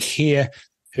the pink hair,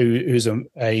 who's a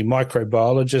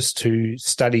microbiologist who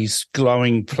studies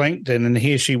glowing plankton. And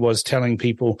here she was telling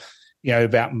people,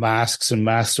 about masks, and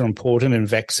masks are important, and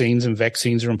vaccines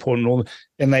are important.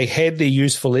 And they had their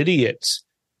useful idiots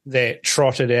that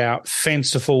trotted out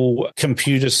fanciful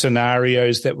computer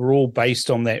scenarios that were all based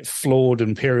on that flawed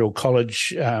Imperial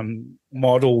College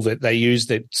model that they used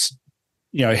that,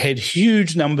 had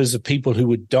huge numbers of people who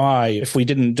would die if we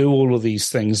didn't do all of these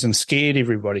things, and scared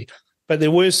everybody. But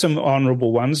there were some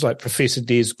honourable ones like Professor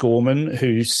Des Gorman,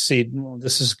 who said, well,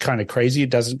 this is kind of crazy. It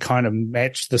doesn't kind of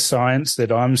match the science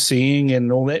that I'm seeing and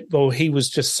all that. Well, he was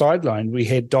just sidelined. We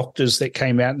had doctors that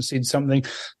came out and said something.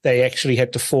 They actually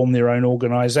had to form their own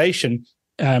organisation,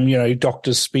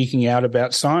 doctors speaking out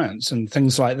about science and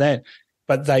things like that.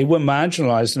 But they were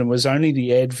marginalised, and it was only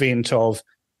the advent of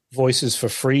Voices for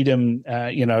Freedom,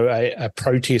 a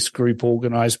protest group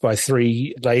organised by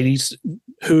three ladies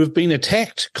who have been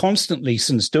attacked constantly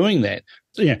since doing that,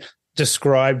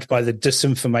 described by the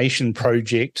Disinformation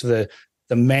Project, the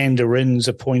mandarins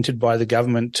appointed by the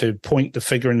government to point the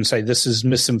finger and say this is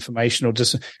misinformation or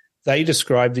they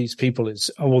describe these people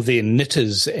as, they're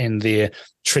knitters and they're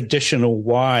traditional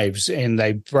wives, and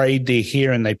they braid their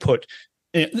hair and they put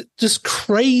this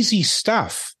crazy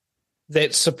stuff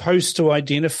that's supposed to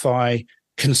identify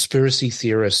conspiracy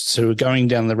theorists who are going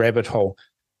down the rabbit hole.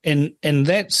 And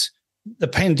that's, the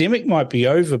pandemic might be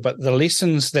over, but the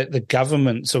lessons that the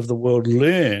governments of the world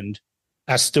learned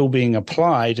are still being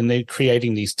applied, and they're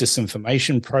creating these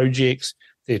disinformation projects.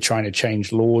 They're trying to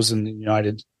change laws in the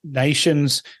United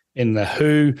Nations, in the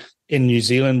WHO. In New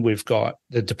Zealand, we've got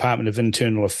the Department of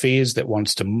Internal Affairs that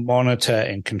wants to monitor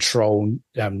and control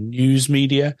news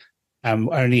media,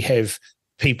 only have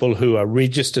people who are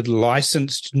registered,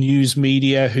 licensed news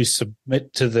media who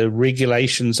submit to the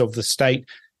regulations of the state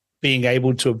being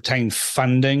able to obtain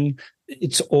funding.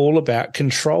 It's all about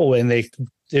control, and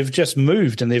they've just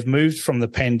moved, and they've moved from the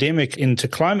pandemic into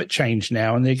climate change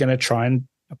now, and they're going to try and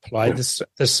apply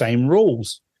the same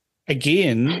rules.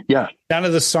 Again, none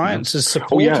of the science is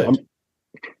supported.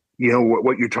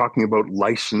 What you're talking about,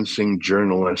 licensing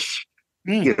journalists,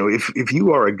 if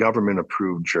you are a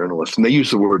government-approved journalist, and they use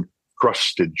the word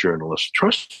trusted journalist.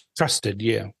 Trusted,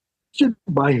 yeah. Trusted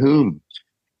by whom?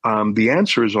 The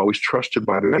answer is always trusted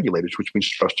by the regulators, which means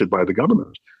trusted by the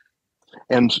government.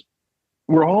 And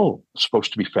we're all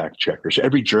supposed to be fact checkers.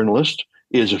 Every journalist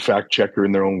is a fact checker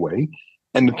in their own way.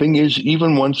 And the thing is,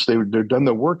 even once they're done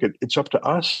their work, it's up to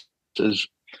us as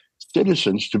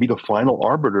citizens to be the final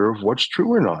arbiter of what's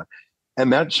true or not.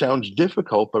 And that sounds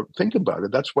difficult, but think about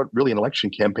it. That's what really an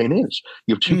election campaign is.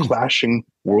 You have two clashing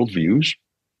worldviews.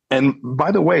 And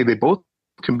by the way, they both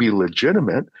can be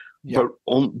legitimate,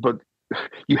 but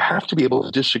you have to be able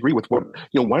to disagree with what,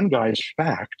 one guy's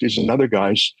fact is another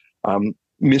guy's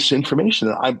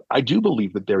misinformation. I do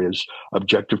believe that there is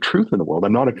objective truth in the world.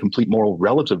 I'm not a complete moral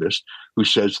relativist who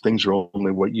says things are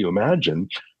only what you imagine.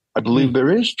 I believe there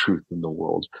is truth in the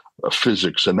world of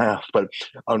physics and math, but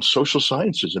on social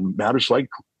sciences and matters like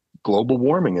global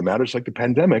warming and matters like the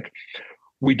pandemic,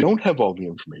 we don't have all the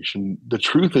information. The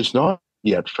truth is not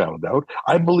yet found out.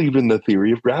 I believe in the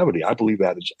theory of gravity. I believe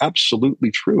that is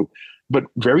absolutely true. But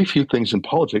very few things in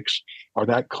politics are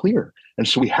that clear. And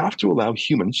so we have to allow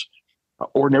humans,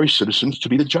 ordinary citizens, to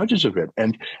be the judges of it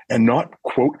and not,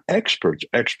 quote, experts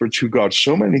who got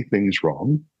so many things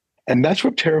wrong. And that's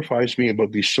what terrifies me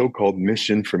about these so-called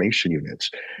misinformation units.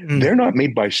 They're not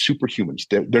made by superhumans.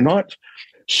 They're not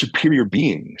superior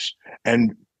beings.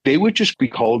 And they would just be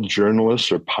called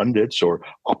journalists or pundits or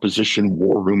opposition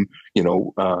war room,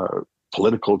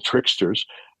 political tricksters.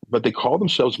 But they call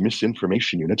themselves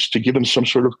misinformation units to give them some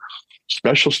sort of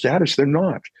special status. They're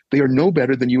not. They are no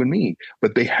better than you and me,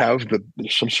 but they have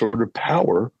some sort of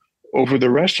power over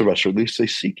the rest of us, or at least they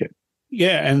seek it.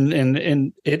 Yeah,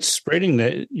 and it's spreading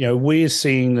that, we're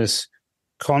seeing this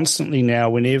constantly now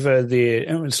whenever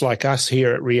it's like us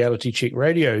here at Reality Check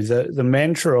Radio, the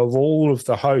mantra of all of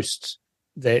the hosts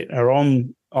that are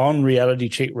on Reality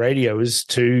Check Radio is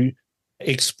to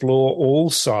explore all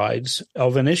sides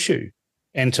of an issue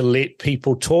and to let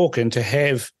people talk and to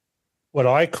have what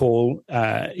I call,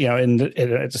 at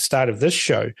the start of this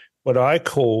show, what I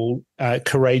call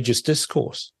courageous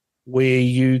discourse, where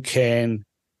you can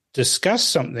discuss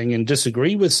something and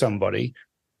disagree with somebody,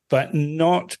 but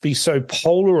not be so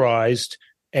polarized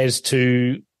as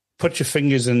to put your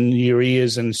fingers in your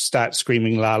ears and start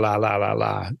screaming la, la, la, la,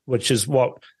 la, which is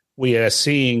what we are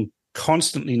seeing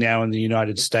constantly now in the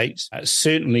United States,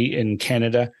 certainly in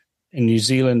Canada, in New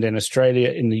Zealand and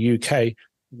Australia, in the UK,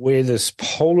 where this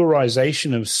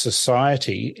polarization of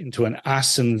society into an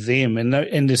us and them, and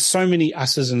there's so many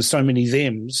us's and so many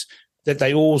thems that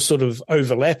they all sort of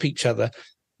overlap each other.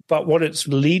 But what it's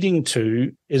leading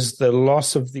to is the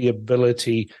loss of the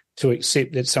ability to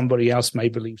accept that somebody else may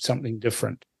believe something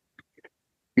different.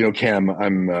 Cam,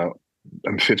 I'm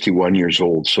 51 years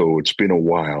old, so it's been a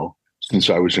while since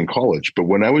I was in college. But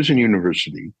when I was in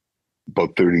university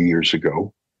about 30 years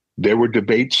ago, there were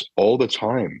debates all the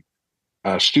time.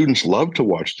 Students loved to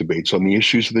watch debates on the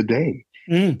issues of the day.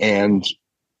 And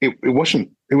it was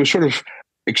sort of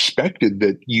expected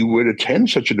that you would attend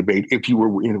such a debate if you were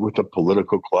with a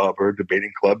political club or a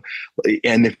debating club.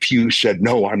 And if you said,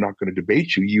 no, I'm not going to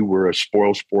debate you, you were a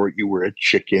spoil sport, you were a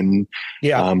chicken,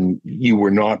 you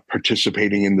were not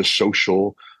participating in the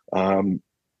social, ebbs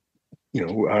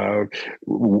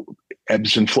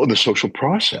and flow, the social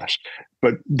process.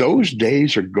 But those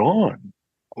days are gone.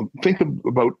 Think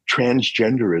about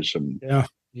transgenderism. Yeah.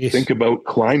 Yes. Think about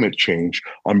climate change.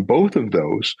 On both of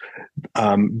those,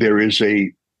 there is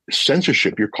a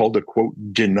censorship. You're called a, quote,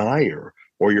 denier,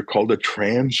 or you're called a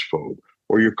transphobe,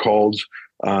 or you're called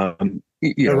a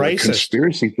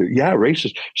conspiracy theory. Yeah,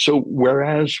 racist. So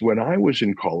whereas when I was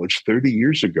in college 30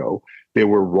 years ago, there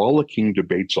were rollicking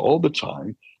debates all the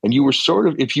time, and you were sort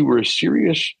of, if you were a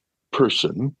serious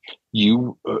person,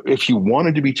 if you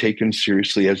wanted to be taken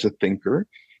seriously as a thinker,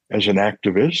 as an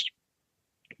activist,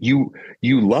 you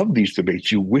loved these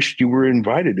debates. You wished you were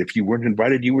invited. If you weren't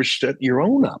invited, you were set your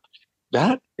own up.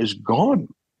 That is gone.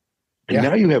 And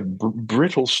now you have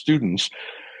brittle students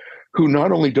who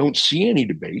not only don't see any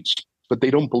debates, but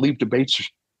they don't believe debates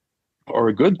are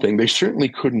a good thing. They certainly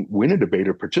couldn't win a debate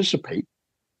or participate,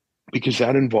 because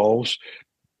that involves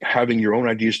having your own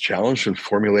ideas challenged and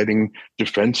formulating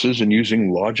defenses and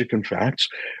using logic and facts.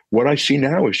 What I see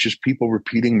now is just people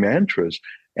repeating mantras.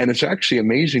 And it's actually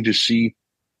amazing to see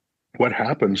what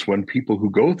happens when people who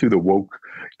go through the woke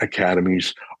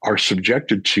academies are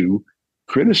subjected to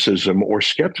criticism or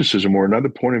skepticism or another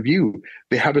point of view.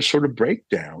 They have a sort of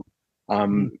breakdown.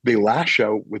 They lash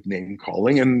out with name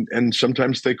calling, and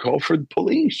sometimes they call for the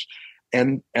police.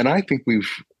 And I think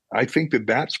that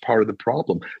that's part of the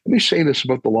problem. Let me say this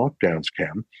about the lockdowns,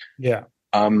 Cam. Yeah.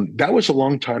 That was a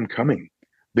long time coming.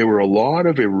 There were a lot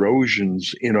of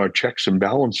erosions in our checks and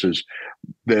balances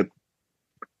that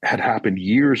had happened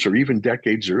years or even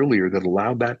decades earlier that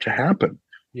allowed that to happen.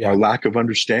 Yeah. Our lack of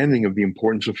understanding of the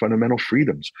importance of fundamental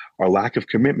freedoms, our lack of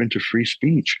commitment to free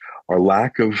speech, our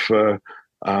lack of, there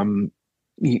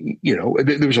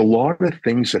was a lot of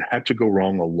things that had to go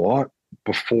wrong a lot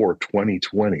before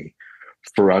 2020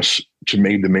 for us to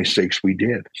make the mistakes we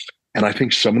did. And I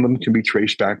think some of them can be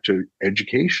traced back to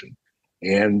education,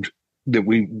 and that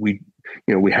we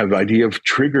have the idea of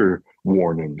trigger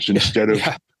warnings instead of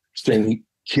saying,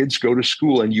 kids, go to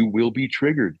school and you will be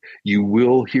triggered. You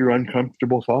will hear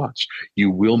uncomfortable thoughts.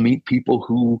 You will meet people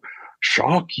who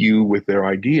shock you with their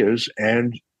ideas,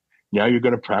 and now you're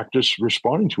going to practice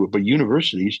responding to it. But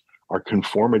universities are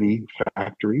conformity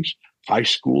factories. High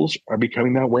schools are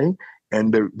becoming that way,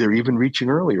 and they're even reaching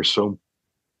earlier. So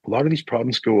a lot of these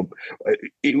problems go.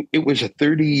 It was a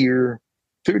 30 years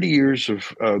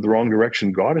of the wrong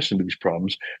direction got us into these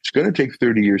problems. It's going to take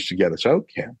 30 years to get us out,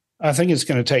 Cam. I think it's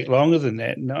going to take longer than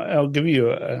that. And I'll give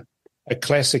you a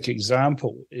classic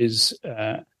example is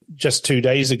just 2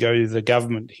 days ago, the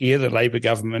government here, the Labor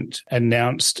government,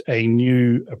 announced a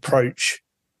new approach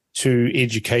to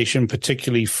education,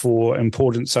 particularly for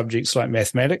important subjects like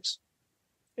mathematics.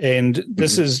 And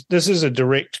this is a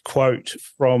direct quote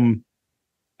from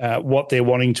what they're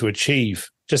wanting to achieve.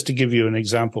 Just to give you an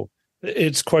example,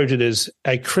 it's quoted as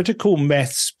a critical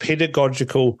maths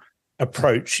pedagogical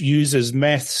approach uses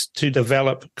maths to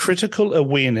develop critical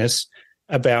awareness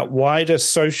about wider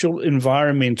social,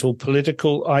 environmental,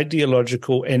 political,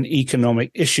 ideological, and economic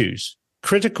issues.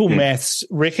 Critical maths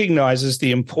recognizes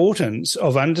the importance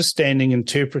of understanding,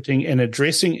 interpreting, and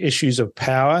addressing issues of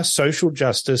power, social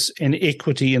justice, and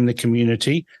equity in the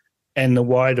community and the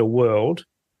wider world.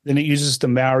 Then it uses the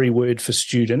Maori word for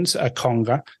students,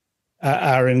 akonga,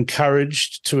 are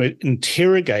encouraged to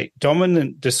interrogate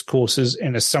dominant discourses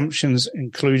and assumptions,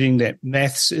 including that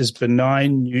maths is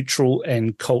benign, neutral,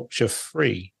 and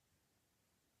culture-free.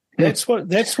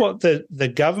 That's what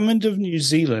the government of New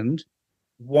Zealand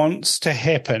wants to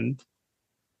happen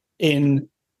in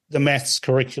the maths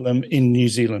curriculum in New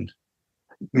Zealand.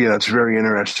 Yeah, it's very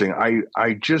interesting.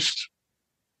 I just,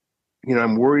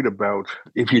 I'm worried about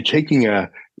if you're taking a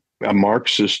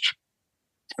Marxist,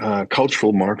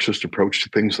 cultural Marxist approach to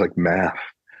things like math.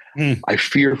 I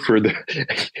fear for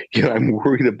I'm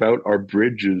worried about our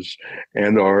bridges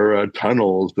and our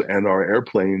tunnels and our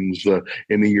airplanes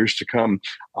in the years to come.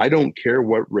 I don't care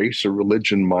what race or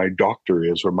religion my doctor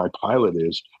is or my pilot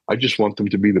is. I just want them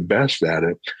to be the best at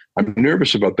it. I'm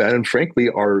nervous about that. And frankly,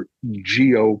 our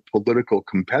geopolitical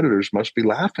competitors must be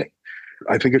laughing.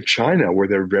 I think of China, where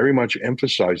they're very much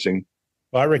emphasizing.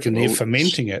 I reckon they're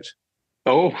fermenting it.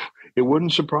 Oh, it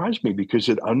wouldn't surprise me because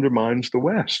it undermines the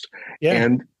West. Yeah.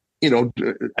 And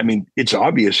it's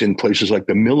obvious in places like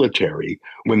the military,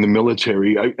 when the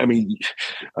military, only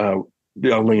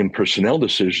in personnel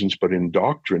decisions, but in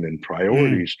doctrine and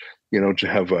priorities, to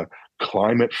have a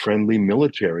climate-friendly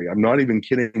military. I'm not even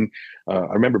kidding.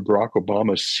 I remember Barack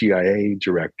Obama's CIA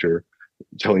director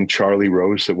telling Charlie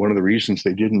Rose that one of the reasons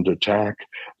they didn't attack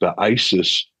the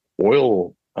ISIS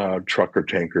oil trucker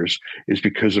tankers is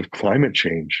because of climate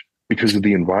change, because of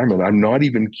the environment. I'm not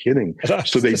even kidding.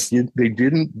 So they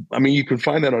didn't. I mean, you can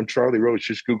find that on Charlie Rose.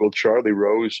 Just Google Charlie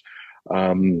Rose.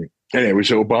 And it was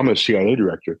Obama's CIA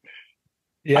director.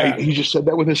 Yeah, he just said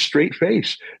that with a straight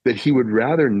face, that he would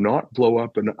rather not blow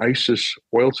up an ISIS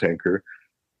oil tanker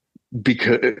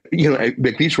because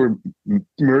like these were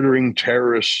murdering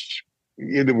terrorists,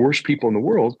 the worst people in the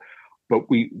world. But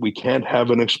we can't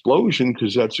have an explosion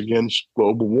because that's against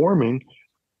global warming.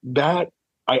 That.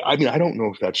 I don't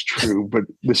know if that's true, but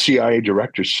the CIA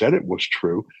director said it was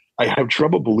true. I have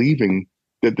trouble believing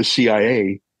that the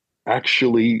CIA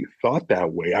actually thought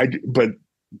that way. But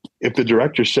if the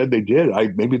director said they did,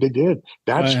 maybe they did.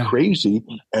 That's crazy.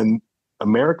 And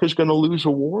America's going to lose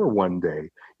a war one day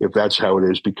if that's how it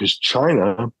is, because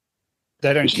China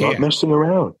is not messing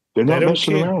around. They're not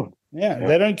messing around. Yeah,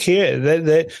 they don't care.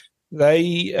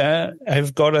 They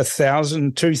have got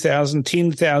 1,000, 2,000,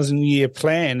 10,000 year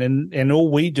plan, and all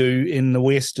we do in the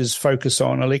West is focus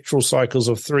on electoral cycles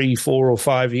of 3, 4, or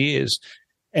 5 years,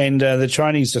 and the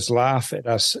Chinese just laugh at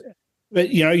us.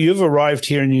 But you've arrived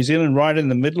here in New Zealand right in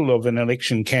the middle of an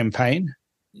election campaign.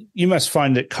 You must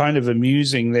find it kind of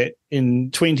amusing that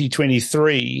in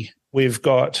 2023 we've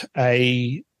got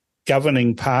a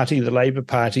governing party, the Labour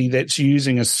Party, that's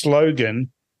using a slogan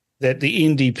that the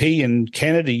NDP in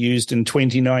Canada used in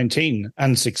 2019,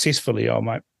 unsuccessfully, I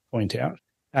might point out.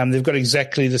 They've got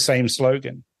exactly the same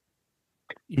slogan.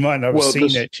 You might not have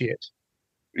seen it yet.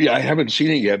 Yeah, I haven't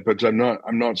seen it yet, but I'm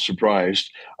not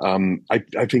surprised. I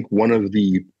think one of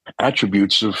the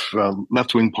attributes of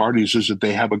left-wing parties is that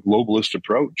they have a globalist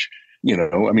approach.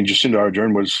 Jacinda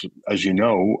Ardern was, as you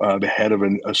know, the head of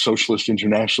a socialist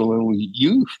international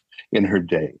youth in her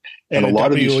day. And a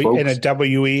lot of these folks, and a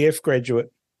WEF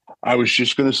graduate. I was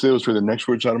just going to say those were the next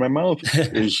words out of my mouth.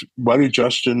 Is why do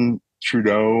Justin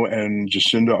Trudeau and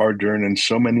Jacinda Ardern and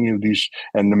so many of these,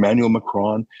 and Emmanuel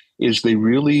Macron, is they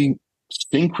really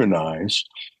synchronize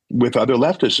with other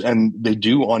leftists, and they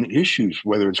do on issues,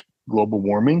 whether it's global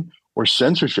warming or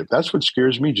censorship. That's what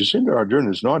scares me. Jacinda Ardern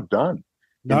is not done.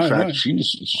 In fact,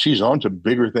 she's on to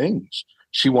bigger things.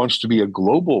 She wants to be a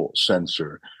global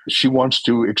censor. She wants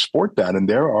to export that, and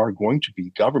there are going to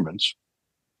be governments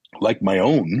like my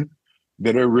own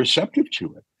that are receptive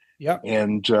to it. Yeah.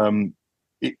 And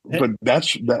but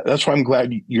that's why I'm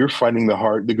glad you're fighting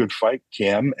the good fight,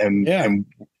 Cam. And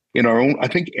in our own, I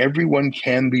think everyone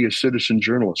can be a citizen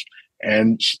journalist,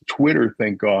 and Twitter,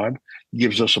 thank God,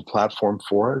 gives us a platform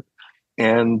for it.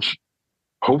 And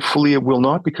hopefully it will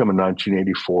not become a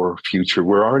 1984 future.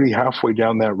 We're already halfway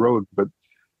down that road, but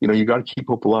you got to keep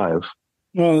hope alive.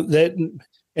 Well, that,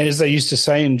 as they used to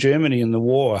say in Germany in the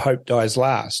war, hope dies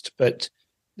last. But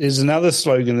there's another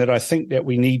slogan that I think that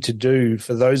we need to do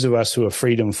for those of us who are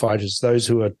freedom fighters, those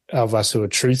of us who are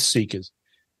truth seekers.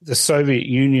 The Soviet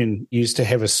Union used to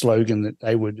have a slogan that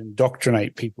they would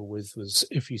indoctrinate people with, was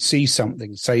if you see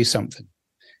something, say something.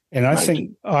 And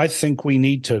I think we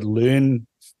need to learn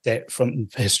that from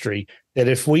history, that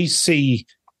if we see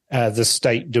the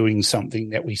state doing something,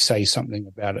 that we say something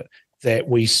about it, that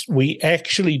we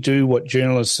actually do what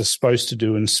journalists are supposed to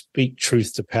do and speak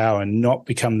truth to power and not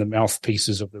become the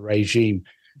mouthpieces of the regime.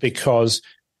 Because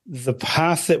the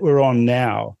path that we're on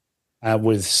now,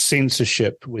 with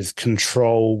censorship, with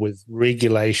control, with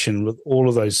regulation, with all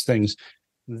of those things,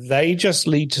 they just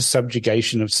lead to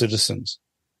subjugation of citizens.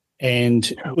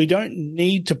 And we don't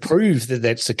need to prove that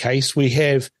that's the case. We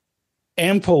have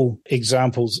ample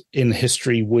examples in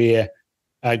history where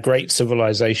great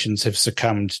civilizations have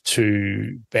succumbed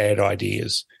to bad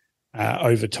ideas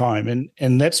over time.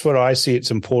 And that's what I see.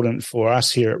 It's important for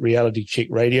us here at Reality Check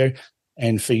Radio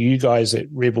and for you guys at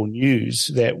Rebel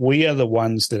News that we are the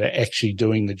ones that are actually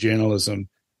doing the journalism,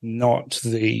 not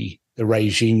the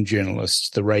regime journalists,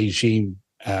 the regime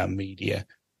media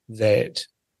that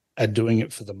are doing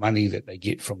it for the money that they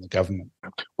get from the government.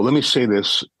 Well, let me say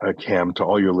this, Cam, to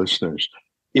all your listeners.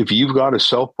 If you've got a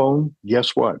cell phone,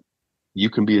 guess what? You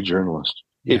can be a journalist.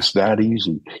 Yeah. It's that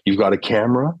easy. You've got a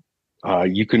camera.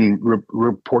 You can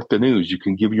report the news. You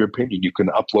can give your opinion. You can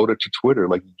upload it to Twitter.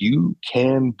 Like, you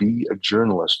can be a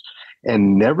journalist.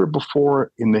 And never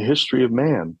before in the history of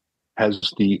man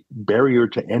has the barrier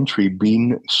to entry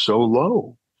been so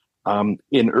low.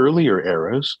 In earlier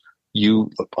eras,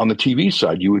 on the TV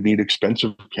side, you would need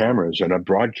expensive cameras and a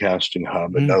broadcasting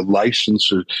hub and a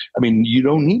licensor. I mean, you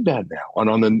don't need that now.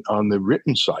 And on the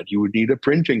written side, you would need a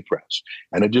printing press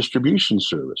and a distribution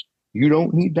service. You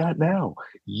don't need that now.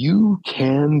 You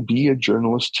can be a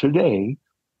journalist today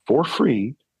for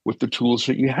free with the tools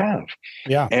that you have.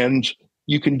 Yeah. And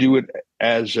you can do it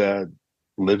as a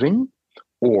living,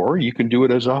 or you can do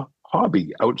it as a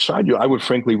hobby outside you. I would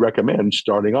frankly recommend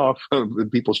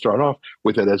people start off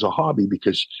with it as a hobby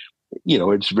because,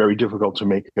 it's very difficult to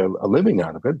make a living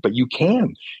out of it, but you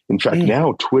can. In fact,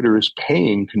 now Twitter is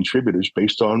paying contributors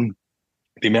based on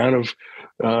the amount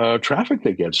of traffic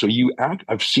they get. So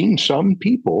I've seen some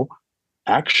people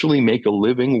actually make a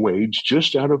living wage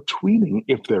just out of tweeting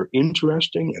if they're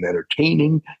interesting and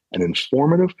entertaining and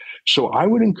informative. So I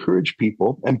would encourage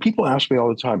people, and people ask me all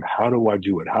the time, how do I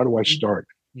do it? How do I start?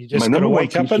 You just got to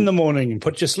wake up in the morning and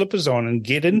put your slippers on and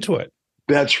get into it.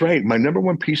 That's right. My number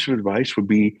one piece of advice would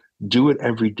be do it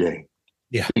every day.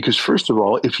 Yeah. Because first of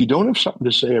all, if you don't have something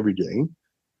to say every day,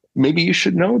 maybe you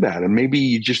should know that, and maybe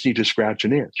you just need to scratch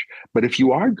an itch. But if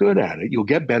you are good at it, you'll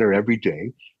get better every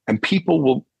day. And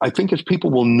as people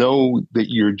will know that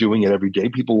you're doing it every day,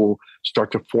 people will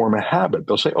start to form a habit.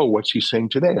 They'll say, oh, what's he saying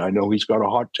today? I know he's got a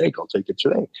hot take. I'll take it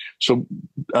today. So,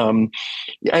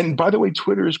 and by the way,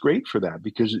 Twitter is great for that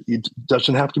because it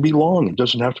doesn't have to be long. It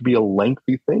doesn't have to be a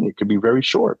lengthy thing. It can be very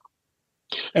short.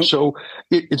 And so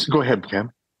go ahead,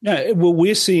 Cam. No, well,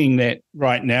 we're seeing that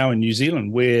right now in New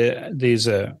Zealand where there's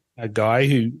a guy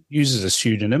who uses a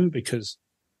pseudonym because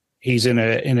he's in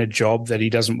a job that he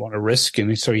doesn't want to risk,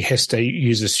 and so he has to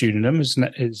use a pseudonym.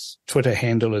 His Twitter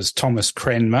handle is Thomas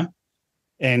Cranmer,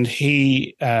 and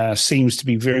he seems to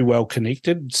be very well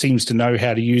connected, seems to know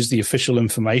how to use the Official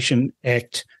Information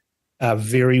Act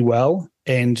very well,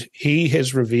 and he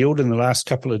has revealed in the last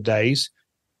couple of days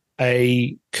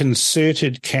a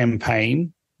concerted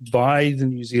campaign by the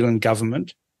New Zealand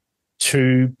government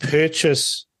to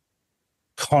purchase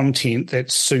content that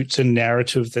suits a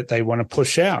narrative that they want to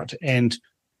push out. And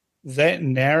that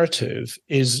narrative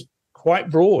is quite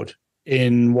broad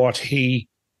in what he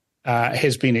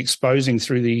has been exposing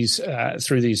through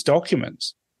these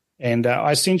documents. And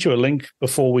I sent you a link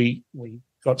before we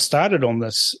got started on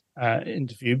this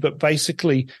interview, but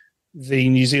basically the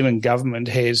New Zealand government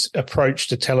has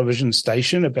approached a television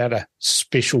station about a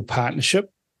special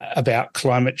partnership about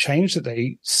climate change that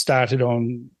they started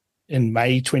on in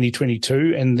May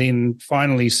 2022 and then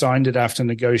finally signed it after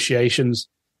negotiations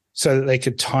so that they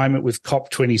could time it with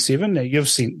COP27. Now, you've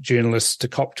sent journalists to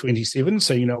COP27,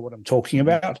 so you know what I'm talking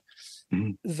about.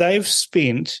 Mm-hmm. They've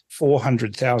spent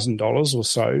 $400,000 or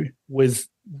so with,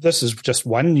 this is just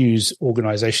one news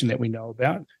organization that we know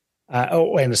about,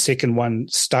 and the second one,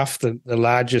 Stuff, the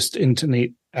largest internet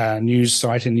news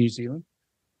site in New Zealand.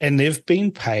 And they've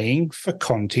been paying for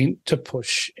content to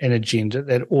push an agenda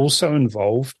that also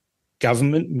involved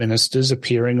government ministers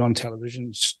appearing on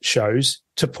television shows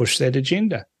to push that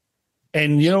agenda.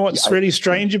 And you know what's really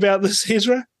strange about this,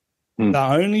 Ezra? The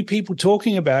only people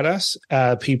talking about us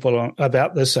are people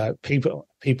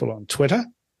on Twitter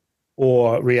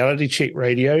or Reality Check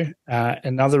Radio,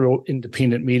 another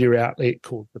independent media outlet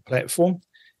called The Platform.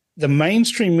 The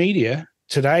mainstream media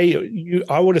today,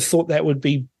 I would have thought that would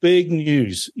be big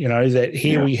news, that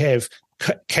here we have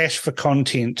cash for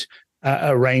content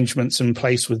arrangements in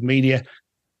place with media.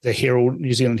 The Herald,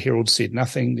 New Zealand Herald said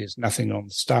nothing. There's nothing on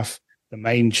the Stuff. The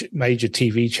major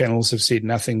TV channels have said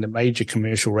nothing. The major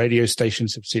commercial radio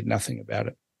stations have said nothing about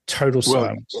it. Total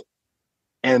silence.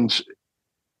 And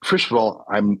first of all,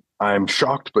 I'm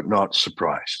shocked but not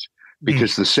surprised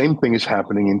because the same thing is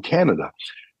happening in Canada.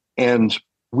 And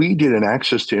we did an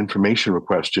access to information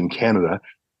request in Canada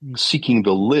seeking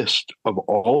the list of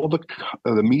all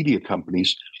the media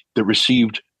companies that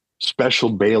received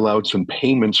special bailouts and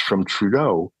payments from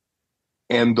Trudeau.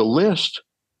 And the list,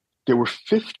 there were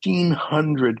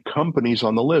 1,500 companies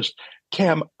on the list.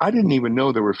 Cam, I didn't even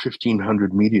know there were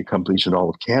 1,500 media companies in all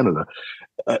of Canada.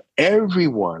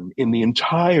 Everyone in the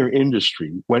entire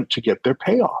industry went to get their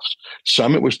payoffs.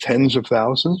 Some it was tens of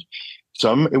thousands,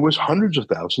 some it was hundreds of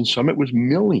thousands, some it was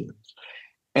millions.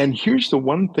 And here's the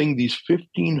one thing these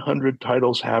 1,500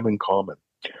 titles have in common.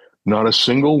 Not a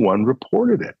single one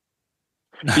reported it.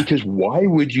 Because why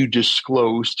would you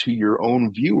disclose to your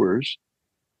own viewers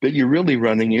that you're really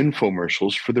running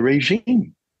infomercials for the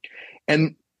regime?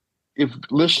 And if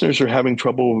listeners are having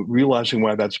trouble realizing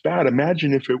why that's bad,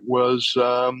 imagine if it was,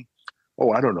 I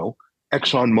don't know,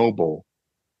 ExxonMobil.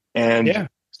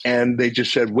 And they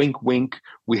just said, wink, wink,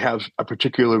 we have a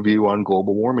particular view on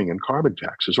global warming and carbon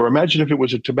taxes. Or imagine if it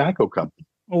was a tobacco company.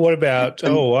 Well, what about, I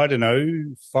don't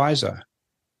know, Pfizer?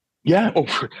 Yeah.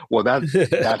 Well,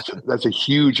 that's a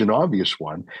huge and obvious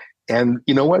one. And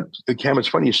you know what, Cam, it's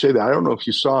funny you say that. I don't know if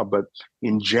you saw, but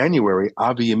in January,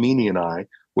 Avi Yamini and I,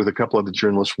 with a couple of the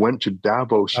journalists, went to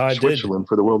Davos, Switzerland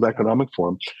for the World Economic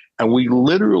Forum. And we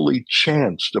literally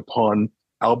chanced upon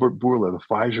Albert Bourla, the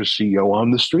Pfizer CEO, on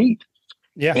the street.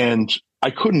 Yeah. And I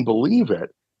couldn't believe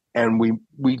it. And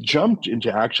we jumped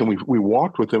into action. We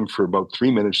walked with him for about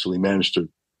 3 minutes till he managed to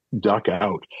duck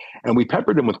out. And we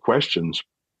peppered him with questions.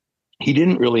 He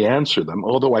didn't really answer them,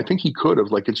 although I think he could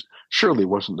have. Like, it surely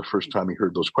wasn't the first time he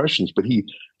heard those questions, but he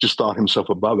just thought himself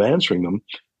above answering them.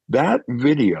 That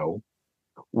video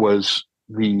was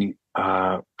the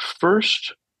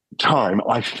first time,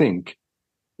 I think,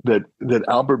 that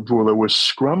Albert Bourla was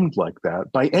scrummed like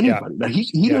that by anybody. Now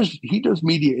he does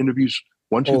media interviews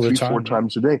 1, 2, 3, 4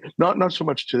 times a day. Not so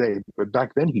much today, but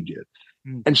back then he did.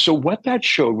 And so what that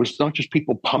showed was not just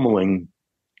people pummeling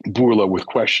Bourla with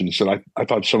questions, and I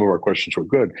thought some of our questions were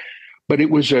good, but it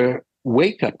was a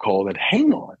wake-up call that,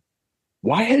 hang on,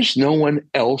 why has no one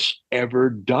else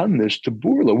ever done this to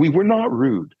Bourla? We were not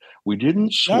rude. We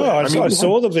didn't swear. No, I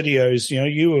saw the videos.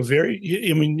 You were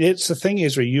it's the thing,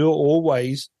 Ezra, you're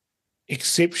always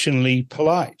exceptionally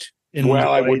polite. Well,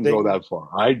 I wouldn't go that far.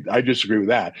 I disagree with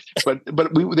that. But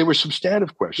they were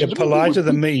substantive questions. You're politer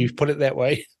than me, you put it that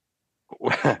way.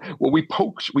 Well, we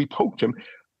poked him.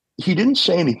 He didn't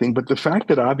say anything, but the fact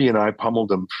that Avi and I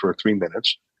pummeled him for 3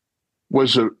 minutes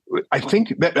was the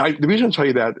reason I tell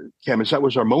you that, Cam, is that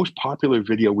was our most popular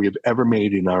video we have ever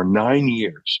made in our 9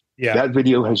 years. Yeah. That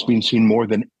video has been seen more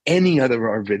than any other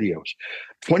of our videos,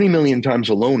 20 million times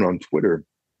alone on Twitter.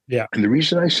 Yeah. And the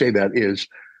reason I say that is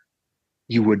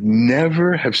you would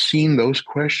never have seen those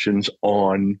questions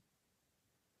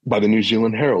by the New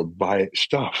Zealand Herald, by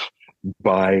Stuff,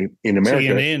 by, in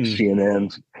America,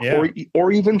 CNN,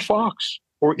 or even Fox.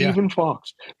 Even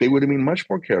Fox. They would have been much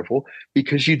more careful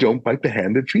because you don't bite the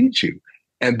hand that feeds you.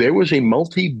 And there was a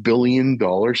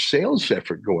multi-billion-dollar sales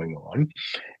effort going on.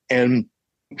 And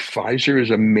Pfizer is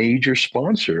a major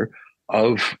sponsor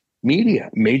of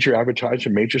media, major advertiser,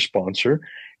 major sponsor.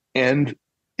 And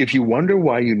if you wonder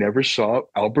why you never saw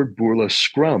Albert Bourla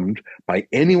scrummed by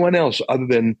anyone else other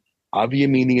than Avi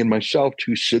Yamini and myself,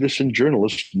 2 citizen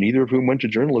journalists, neither of whom went to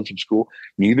journalism school,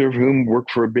 neither of whom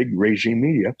worked for a big regime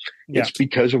media. Yeah. It's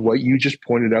because of what you just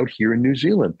pointed out here in New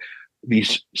Zealand.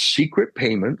 These secret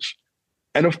payments.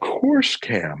 And of course,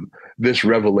 Cam, this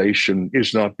revelation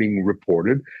is not being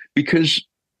reported because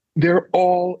they're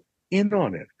all in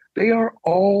on it. They are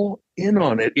all in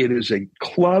on it. It is a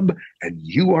club and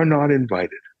you are not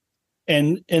invited.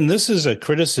 And this is a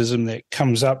criticism that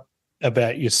comes up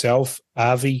about yourself,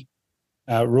 Avi,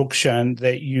 Rukshan,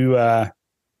 that you are,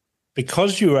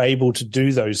 because you are able to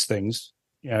do those things,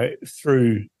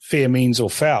 through fair means or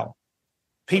foul.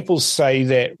 People say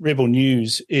that Rebel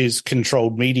News is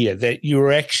controlled media, that you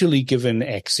were actually given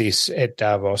access at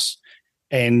Davos,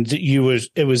 and it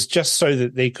was just so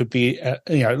that there could be,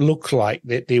 look like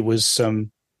that there was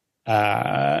some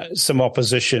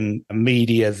opposition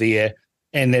media there,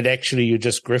 and that actually you're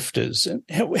just grifters. And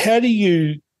how do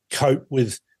you cope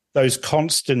with those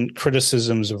constant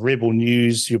criticisms of Rebel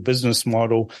News, your business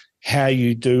model, how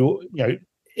you do,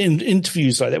 in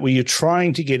interviews like that, where you're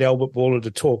trying to get Albert Bourla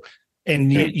to talk,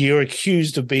 and you're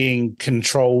accused of being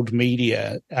controlled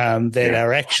media that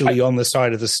are actually on the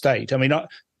side of the state? I mean,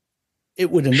 it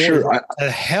would annoy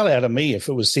the hell out of me if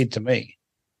it was said to me.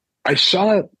 I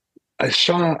saw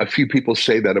a few people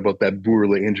say that about that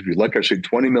Bourla interview. Like I said,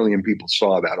 20 million people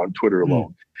saw that on Twitter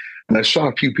alone. And I saw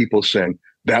a few people saying,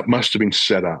 that must have been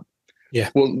set up.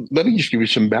 Yeah. Well, let me just give you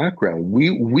some background.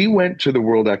 We went to the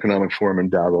World Economic Forum in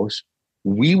Davos.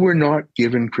 We were not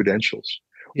given credentials.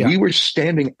 Yeah. We were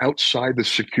standing outside the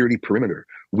security perimeter.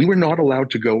 We were not allowed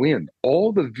to go in.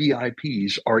 All the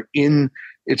VIPs are in.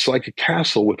 It's like a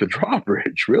castle with a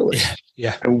drawbridge, really.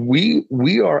 Yeah. And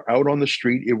we are out on the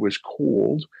street. It was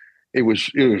cold. it was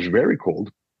very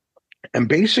cold. And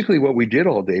basically what we did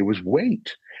all day was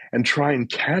wait and try and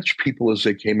catch people as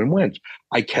they came and went.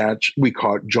 We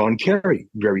caught John Kerry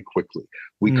very quickly.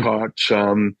 We caught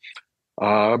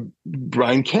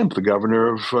Brian Kemp, the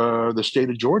governor of the state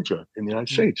of Georgia in the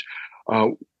United States.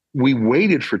 We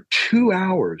waited for 2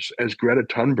 hours as Greta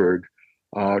Thunberg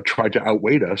tried to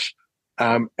outwait us.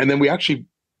 And then we actually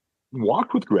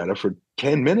walked with Greta for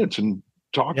 10 minutes and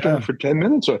talked to her for 10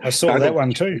 minutes. I saw that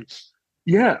one too.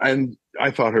 Yeah, and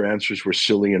I thought her answers were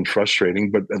silly and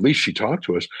frustrating, but at least she talked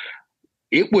to us.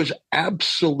 It was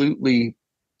absolutely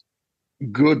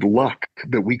good luck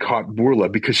that we caught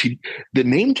Burla, because the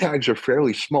name tags are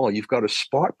fairly small. You've got to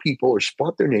spot people or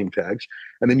spot their name tags,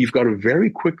 and then you've got to very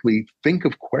quickly think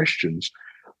of questions.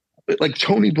 Like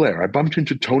Tony Blair. I bumped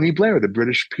into Tony Blair, the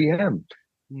British PM.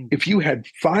 If you had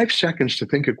 5 seconds to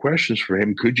think of questions for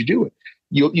him, could you do it?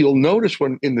 You'll notice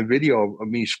when in the video of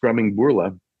me scrumming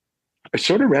Burla, I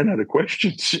sort of ran out of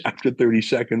questions after 30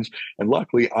 seconds, and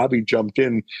luckily Avi jumped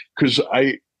in, because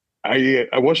I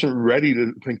wasn't ready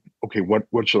to think, okay,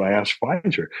 what should I ask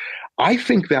Pfizer? I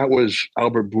think that was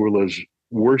Albert Bourla's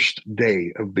worst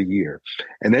day of the year.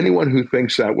 And anyone who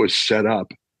thinks that was set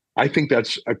up, I think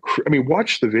that's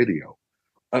watch the video.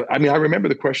 I remember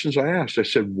the questions I asked. I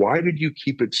said, why did you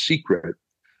keep it secret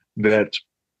that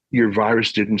your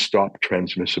virus didn't stop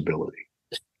transmissibility?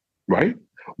 Right?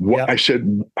 Yep. I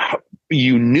said,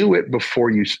 you knew it before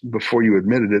you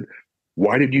admitted it.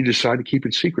 Why did you decide to keep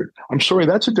it secret? I'm sorry,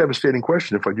 that's a devastating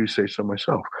question, if I do say so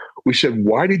myself. We said,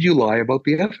 why did you lie about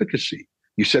the efficacy?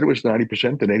 You said it was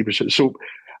 90%, then 80%. So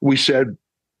we said,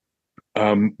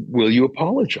 will you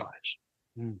apologize?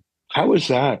 How is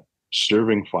that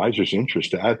serving Pfizer's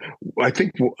interest? I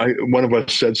think one of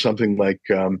us said something like,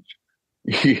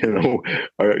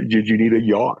 did you need a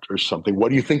yacht or something? What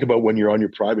do you think about when you're on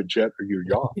your private jet or your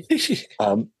yacht?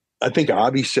 I think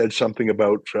Avi said something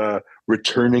about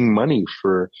returning money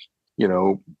for,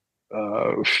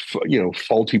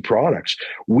 faulty products.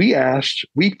 We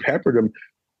peppered them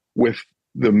with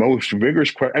the most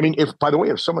vigorous question.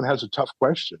 If someone has a tough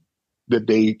question that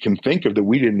they can think of that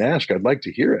we didn't ask, I'd like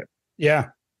to hear it. Yeah.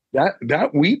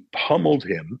 That we pummeled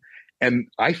him, and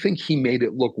I think he made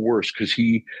it look worse because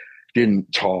he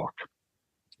didn't talk.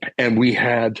 And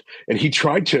he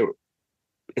tried to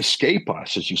escape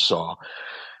us, as you saw.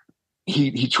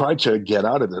 He tried to get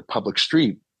out of the public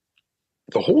street.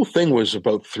 The whole thing was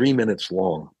about 3 minutes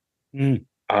long,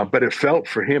 but it felt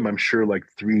for him, I'm sure, like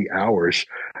 3 hours.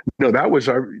 No, that was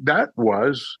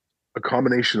a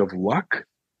combination of luck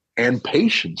and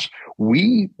patience.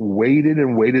 We waited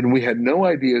and waited, and we had no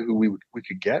idea who we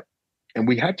could get, and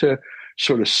we had to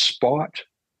sort of spot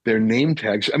their name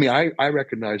tags. I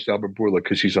recognized Albert Bourla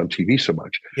because he's on TV so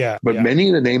much. Yeah, but many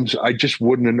of the names I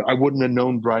wouldn't have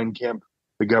known. Brian Kemp,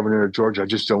 the governor of Georgia, I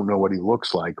just don't know what he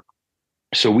looks like.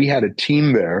 So we had a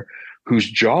team there whose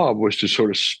job was to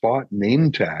sort of spot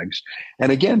name tags.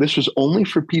 And again, this was only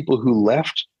for people who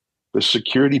left the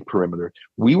security perimeter.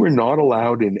 We were not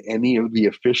allowed in any of the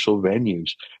official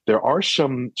venues. There are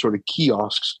some sort of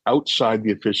kiosks outside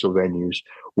the official venues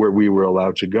where we were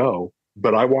allowed to go.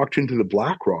 But I walked into the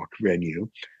BlackRock venue,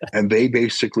 and they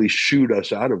basically shooed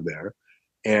us out of there.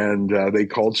 And they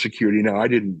called security. Now, I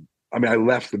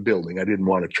left the building. I didn't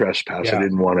want to trespass. Yeah. I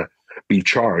didn't want to be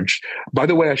charged. By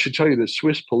the way, I should tell you that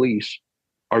Swiss police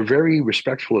are very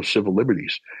respectful of civil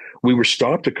liberties. We were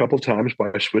stopped a couple times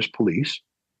by Swiss police,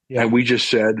 and we just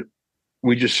said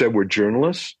we're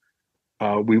journalists.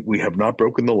 We have not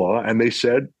broken the law, and they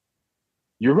said,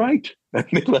 "You're right," and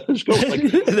they let us go.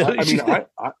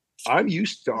 I'm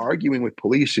used to arguing with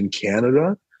police in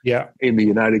Canada, in the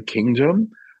United Kingdom,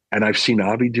 and I've seen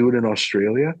Avi do it in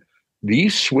Australia.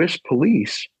 These Swiss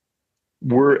police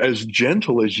were as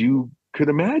gentle as you could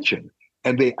imagine,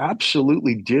 and they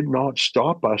absolutely did not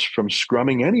stop us from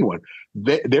scrumming anyone.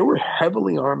 There were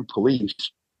heavily armed police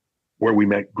where we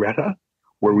met Greta,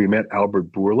 where we met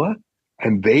Albert Bourla,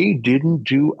 and they didn't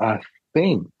do a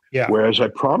thing. Yeah. Whereas I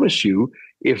promise you,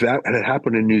 if that had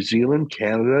happened in New Zealand,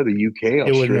 Canada, the UK, Australia,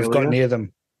 it wouldn't have got near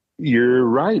them. You're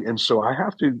right. And so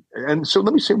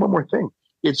let me say one more thing.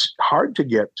 It's hard to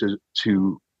get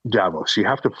to Davos. You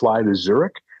have to fly to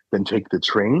Zurich, then take the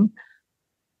train.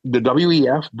 The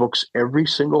WEF books every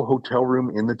single hotel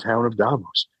room in the town of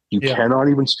Davos. You cannot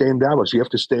even stay in Davos. You have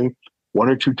to stay 1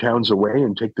 or 2 towns away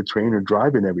and take the train or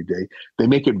drive in every day. They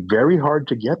make it very hard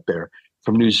to get there.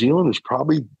 From New Zealand, it's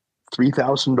probably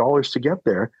 $3,000 to get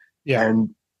there. Yeah.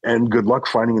 And good luck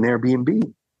finding an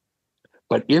Airbnb.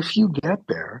 But if you get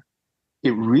there,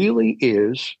 it really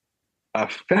is a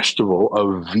festival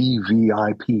of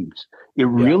VVIPs. It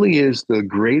really is the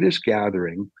greatest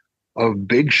gathering of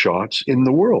big shots in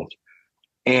the world.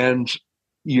 And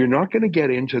you're not going to get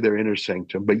into their inner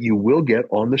sanctum, but you will get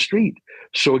on the street.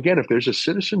 So again, if there's a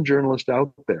citizen journalist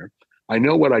out there, I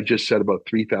know what I just said about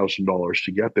 $3,000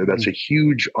 to get there. That's a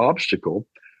huge obstacle,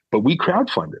 but we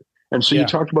crowdfunded. And so you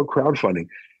talked about crowdfunding.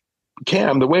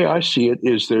 Cam, the way I see it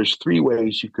is there's three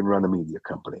ways you can run a media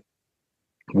company.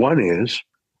 One is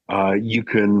you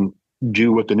can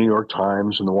do what the New York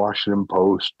Times and the Washington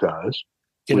Post does.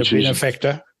 Get a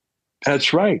benefactor.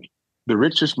 That's right. The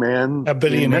richest man, a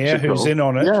billionaire who's in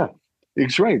on it. Yeah,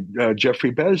 it's right.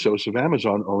 Jeffrey Bezos of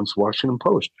Amazon owns the Washington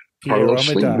Post. Carlos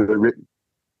Slim,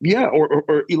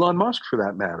 or Elon Musk for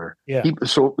that matter. Yeah.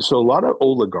 So a lot of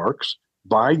oligarchs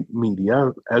buy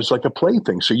media as like a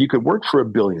plaything. So you could work for a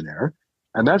billionaire,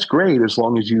 and that's great as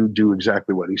long as you do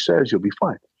exactly what he says. You'll be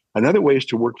fine. Another way is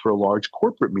to work for a large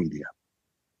corporate media.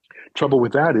 Trouble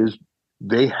with that is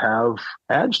they have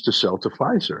ads to sell to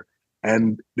Pfizer,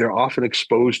 and they're often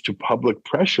exposed to public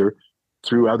pressure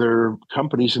through other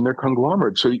companies in their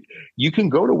conglomerate. So you can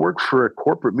go to work for a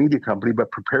corporate media company,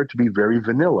 but prepared to be very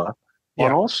vanilla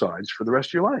on all sides for the rest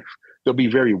of your life. They'll be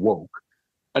very woke.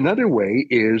 Another way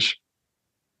is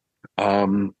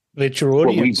let your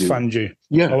audience fund you.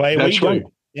 Yeah, that's right.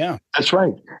 Yeah, that's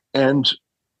right. And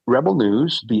Rebel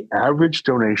News, the average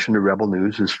donation to Rebel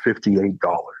News is $58.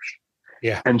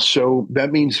 Yeah. And so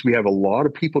that means we have a lot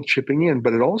of people chipping in,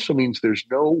 but it also means there's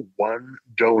no one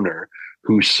donor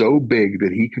who's so big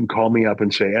that he can call me up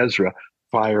and say, Ezra,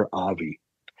 fire Avi.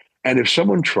 And if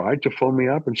someone tried to phone me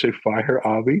up and say, fire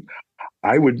Avi,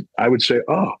 I would say,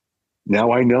 oh,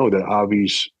 now I know that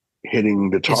Avi's hitting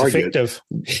the target. It's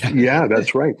effective. Yeah,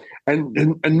 that's right.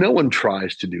 And no one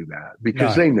tries to do that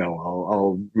because they know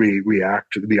I'll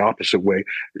react the opposite way.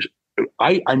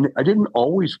 I didn't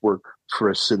always work for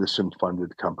a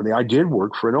citizen-funded company. I did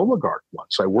work for an oligarch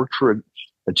once. I worked for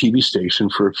a TV station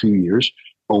for a few years,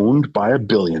 owned by a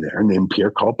billionaire named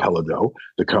Pierre Pelado.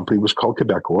 The company was called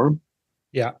Quebecor.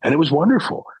 Yeah. And it was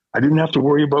wonderful. I didn't have to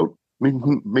worry about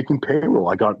making payroll.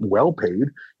 I got well paid.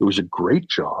 It was a great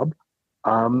job.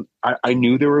 I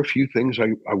knew there were a few things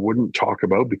I wouldn't talk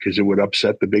about because it would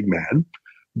upset the big man,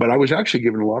 but I was actually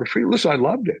given a lot of freedom. Listen, I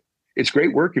loved it. It's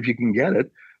great work if you can get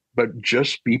it, but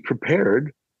just be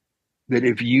prepared that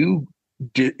if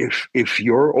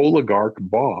your oligarch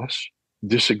boss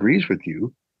disagrees with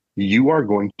you, you are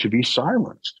going to be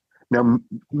silenced. Now,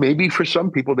 maybe for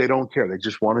some people, they don't care. They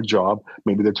just want a job.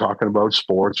 Maybe they're talking about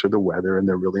sports or the weather and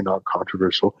they're really not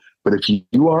controversial. But if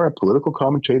you are a political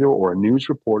commentator or a news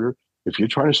reporter, if you're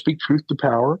trying to speak truth to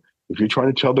power, if you're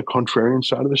trying to tell the contrarian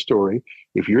side of the story,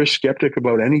 if you're a skeptic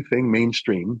about anything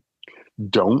mainstream,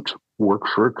 don't work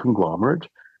for a conglomerate.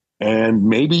 And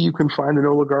maybe you can find an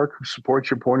oligarch who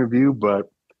supports your point of view, but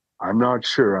I'm not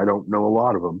sure. I don't know a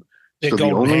lot of them. They're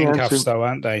golden handcuffs, though,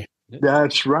 aren't they?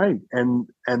 That's right. And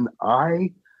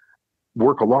I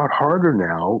work a lot harder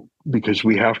now because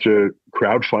we have to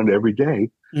crowdfund every day.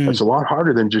 It's a lot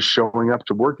harder than just showing up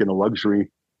to work in a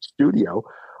luxury studio,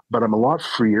 but I'm a lot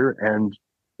freer and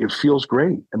it feels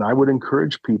great. And I would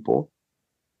encourage people,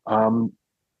 to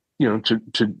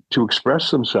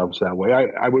express themselves that way.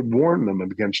 I would warn them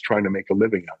against trying to make a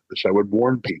living out of this. I would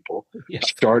warn people,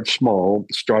 start small,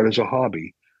 start as a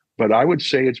hobby. But I would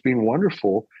say it's been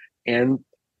wonderful. And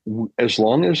as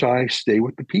long as I stay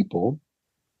with the people,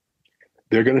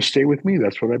 they're going to stay with me.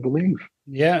 That's what I believe.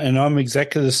 Yeah, and I'm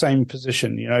exactly the same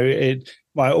position.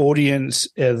 My audience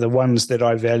are the ones that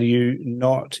I value,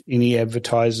 not any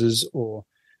advertisers or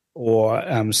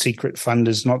secret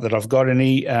funders. Not that I've got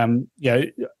any.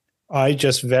 I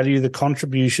just value the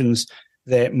contributions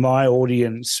that my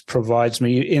audience provides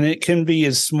me, and it can be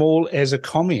as small as a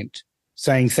comment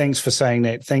saying, thanks for saying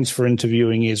that, thanks for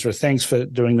interviewing Ezra, thanks for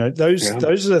doing that. Those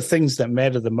are the things that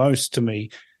matter the most to me.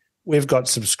 We've got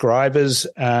subscribers,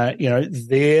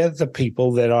 they're the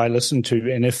people that I listen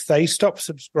to, and if they stop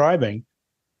subscribing,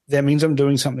 that means I'm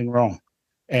doing something wrong.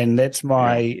 And that's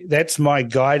my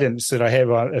guidance that I have.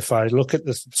 If I look at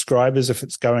the subscribers, if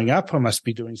it's going up, I must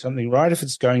be doing something right. If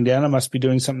it's going down, I must be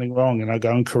doing something wrong, and I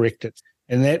go and correct it.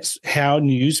 And that's how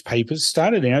newspapers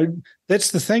started.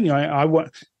 That's the thing. I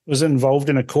was involved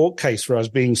in a court case where I was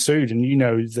being sued, and you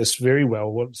know this very well.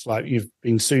 What it's like. You've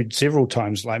been sued several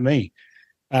times, like me.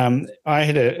 I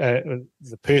had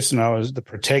the person the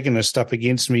protagonist up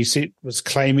against me was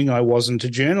claiming I wasn't a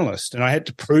journalist, and I had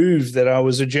to prove that I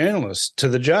was a journalist to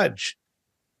the judge.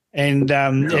 And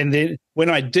then when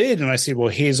I did, and I said, well,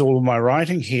 here's all of my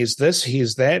writing, here's this,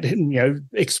 here's that, and,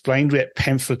 explained that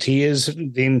pamphleteers,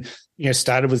 and then,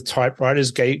 started with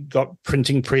typewriters, got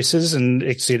printing presses and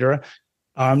etc.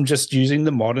 I'm just using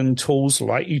the modern tools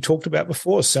like you talked about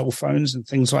before, cell phones and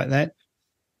things like that.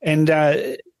 And,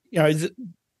 the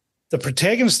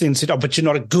protagonist then said, "Oh, but you're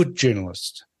not a good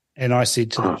journalist." And I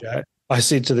said to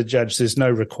the judge, "There's no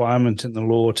requirement in the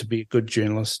law to be a good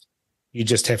journalist. You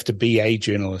just have to be a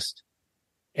journalist."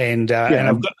 And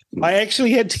I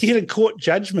actually had to get a court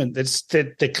judgment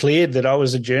that declared that I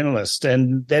was a journalist,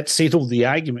 and that settled the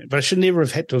argument. But I should never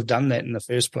have had to have done that in the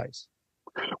first place.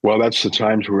 Well, that's the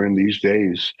times we're in these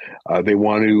days. They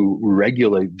want to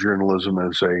regulate journalism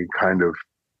as a kind of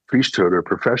priesthood or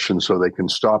profession so they can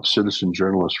stop citizen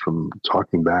journalists from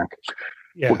talking back.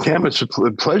 Yeah. Well, Cam, it's a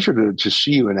pleasure to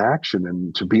see you in action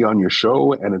and to be on your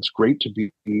show, and it's great to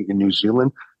be in New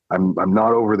Zealand. I'm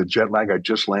not over the jet lag. I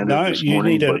just landed this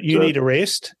morning. You need a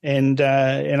rest, and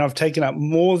I've taken up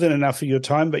more than enough of your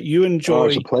time. But you enjoy. Oh,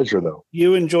 it's a pleasure, though.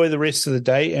 You enjoy the rest of the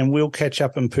day, and we'll catch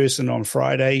up in person on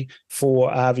Friday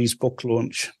for Avi's book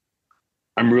launch.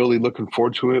 I'm really looking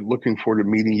forward to it. Looking forward to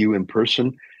meeting you in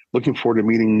person. Looking forward to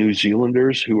meeting New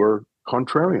Zealanders who are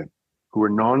contrarian, who are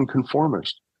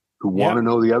nonconformist, who want to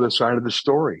know the other side of the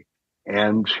story,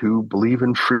 and who believe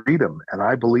in freedom. And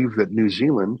I believe that New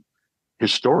Zealand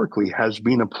historically has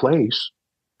been a place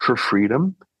for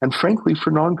freedom and, frankly,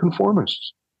 for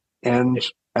nonconformists. And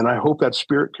I hope that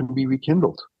spirit can be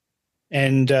rekindled.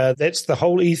 And that's the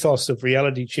whole ethos of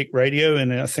Reality Check Radio.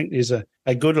 And I think there's a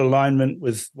good alignment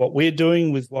with what we're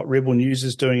doing, with what Rebel News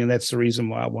is doing. And that's the reason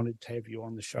why I wanted to have you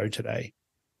on the show today.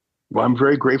 Well, I'm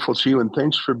very grateful to you. And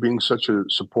thanks for being such a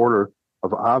supporter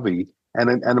of Avi.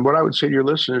 And what I would say to your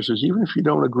listeners is, even if you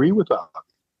don't agree with Avi,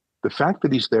 the fact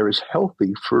that he's there is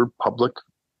healthy for public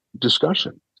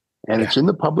discussion. And it's in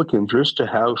the public interest to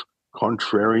have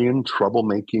contrarian,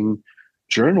 troublemaking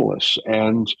journalists.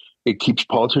 And it keeps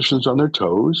politicians on their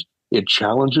toes. It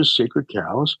challenges sacred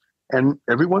cows. And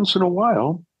every once in a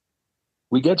while,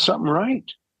 we get something right.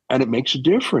 And it makes a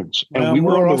difference. And we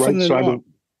were on the right side of...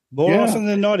 More often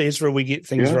than not, Ezra, we get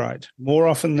things right. More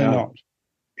often than not.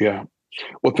 Yeah.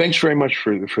 Well, thanks very much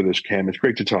for this, Cam. It's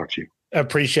great to talk to you. I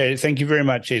appreciate it. Thank you very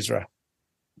much, Ezra.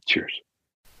 Cheers.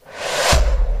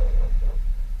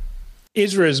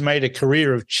 Ezra has made a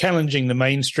career of challenging the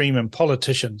mainstream and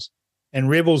politicians, and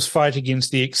Rebel's fight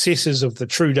against the excesses of the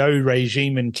Trudeau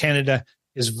regime in Canada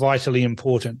is vitally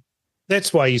important.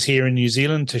 That's why he's here in New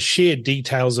Zealand to share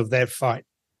details of that fight.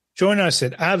 Join us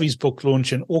at Avi's book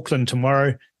launch in Auckland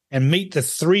tomorrow and meet the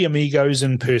three amigos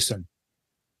in person.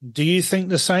 Do you think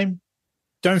the same?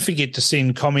 Don't forget to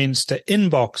send comments to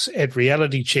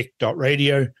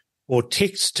inbox@realitycheck.radio or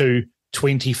text to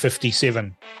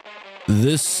 2057.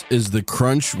 This is The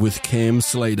Crunch with Cam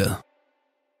Slater.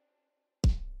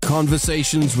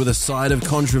 Conversations with a side of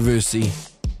controversy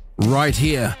right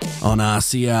here on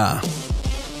RCR.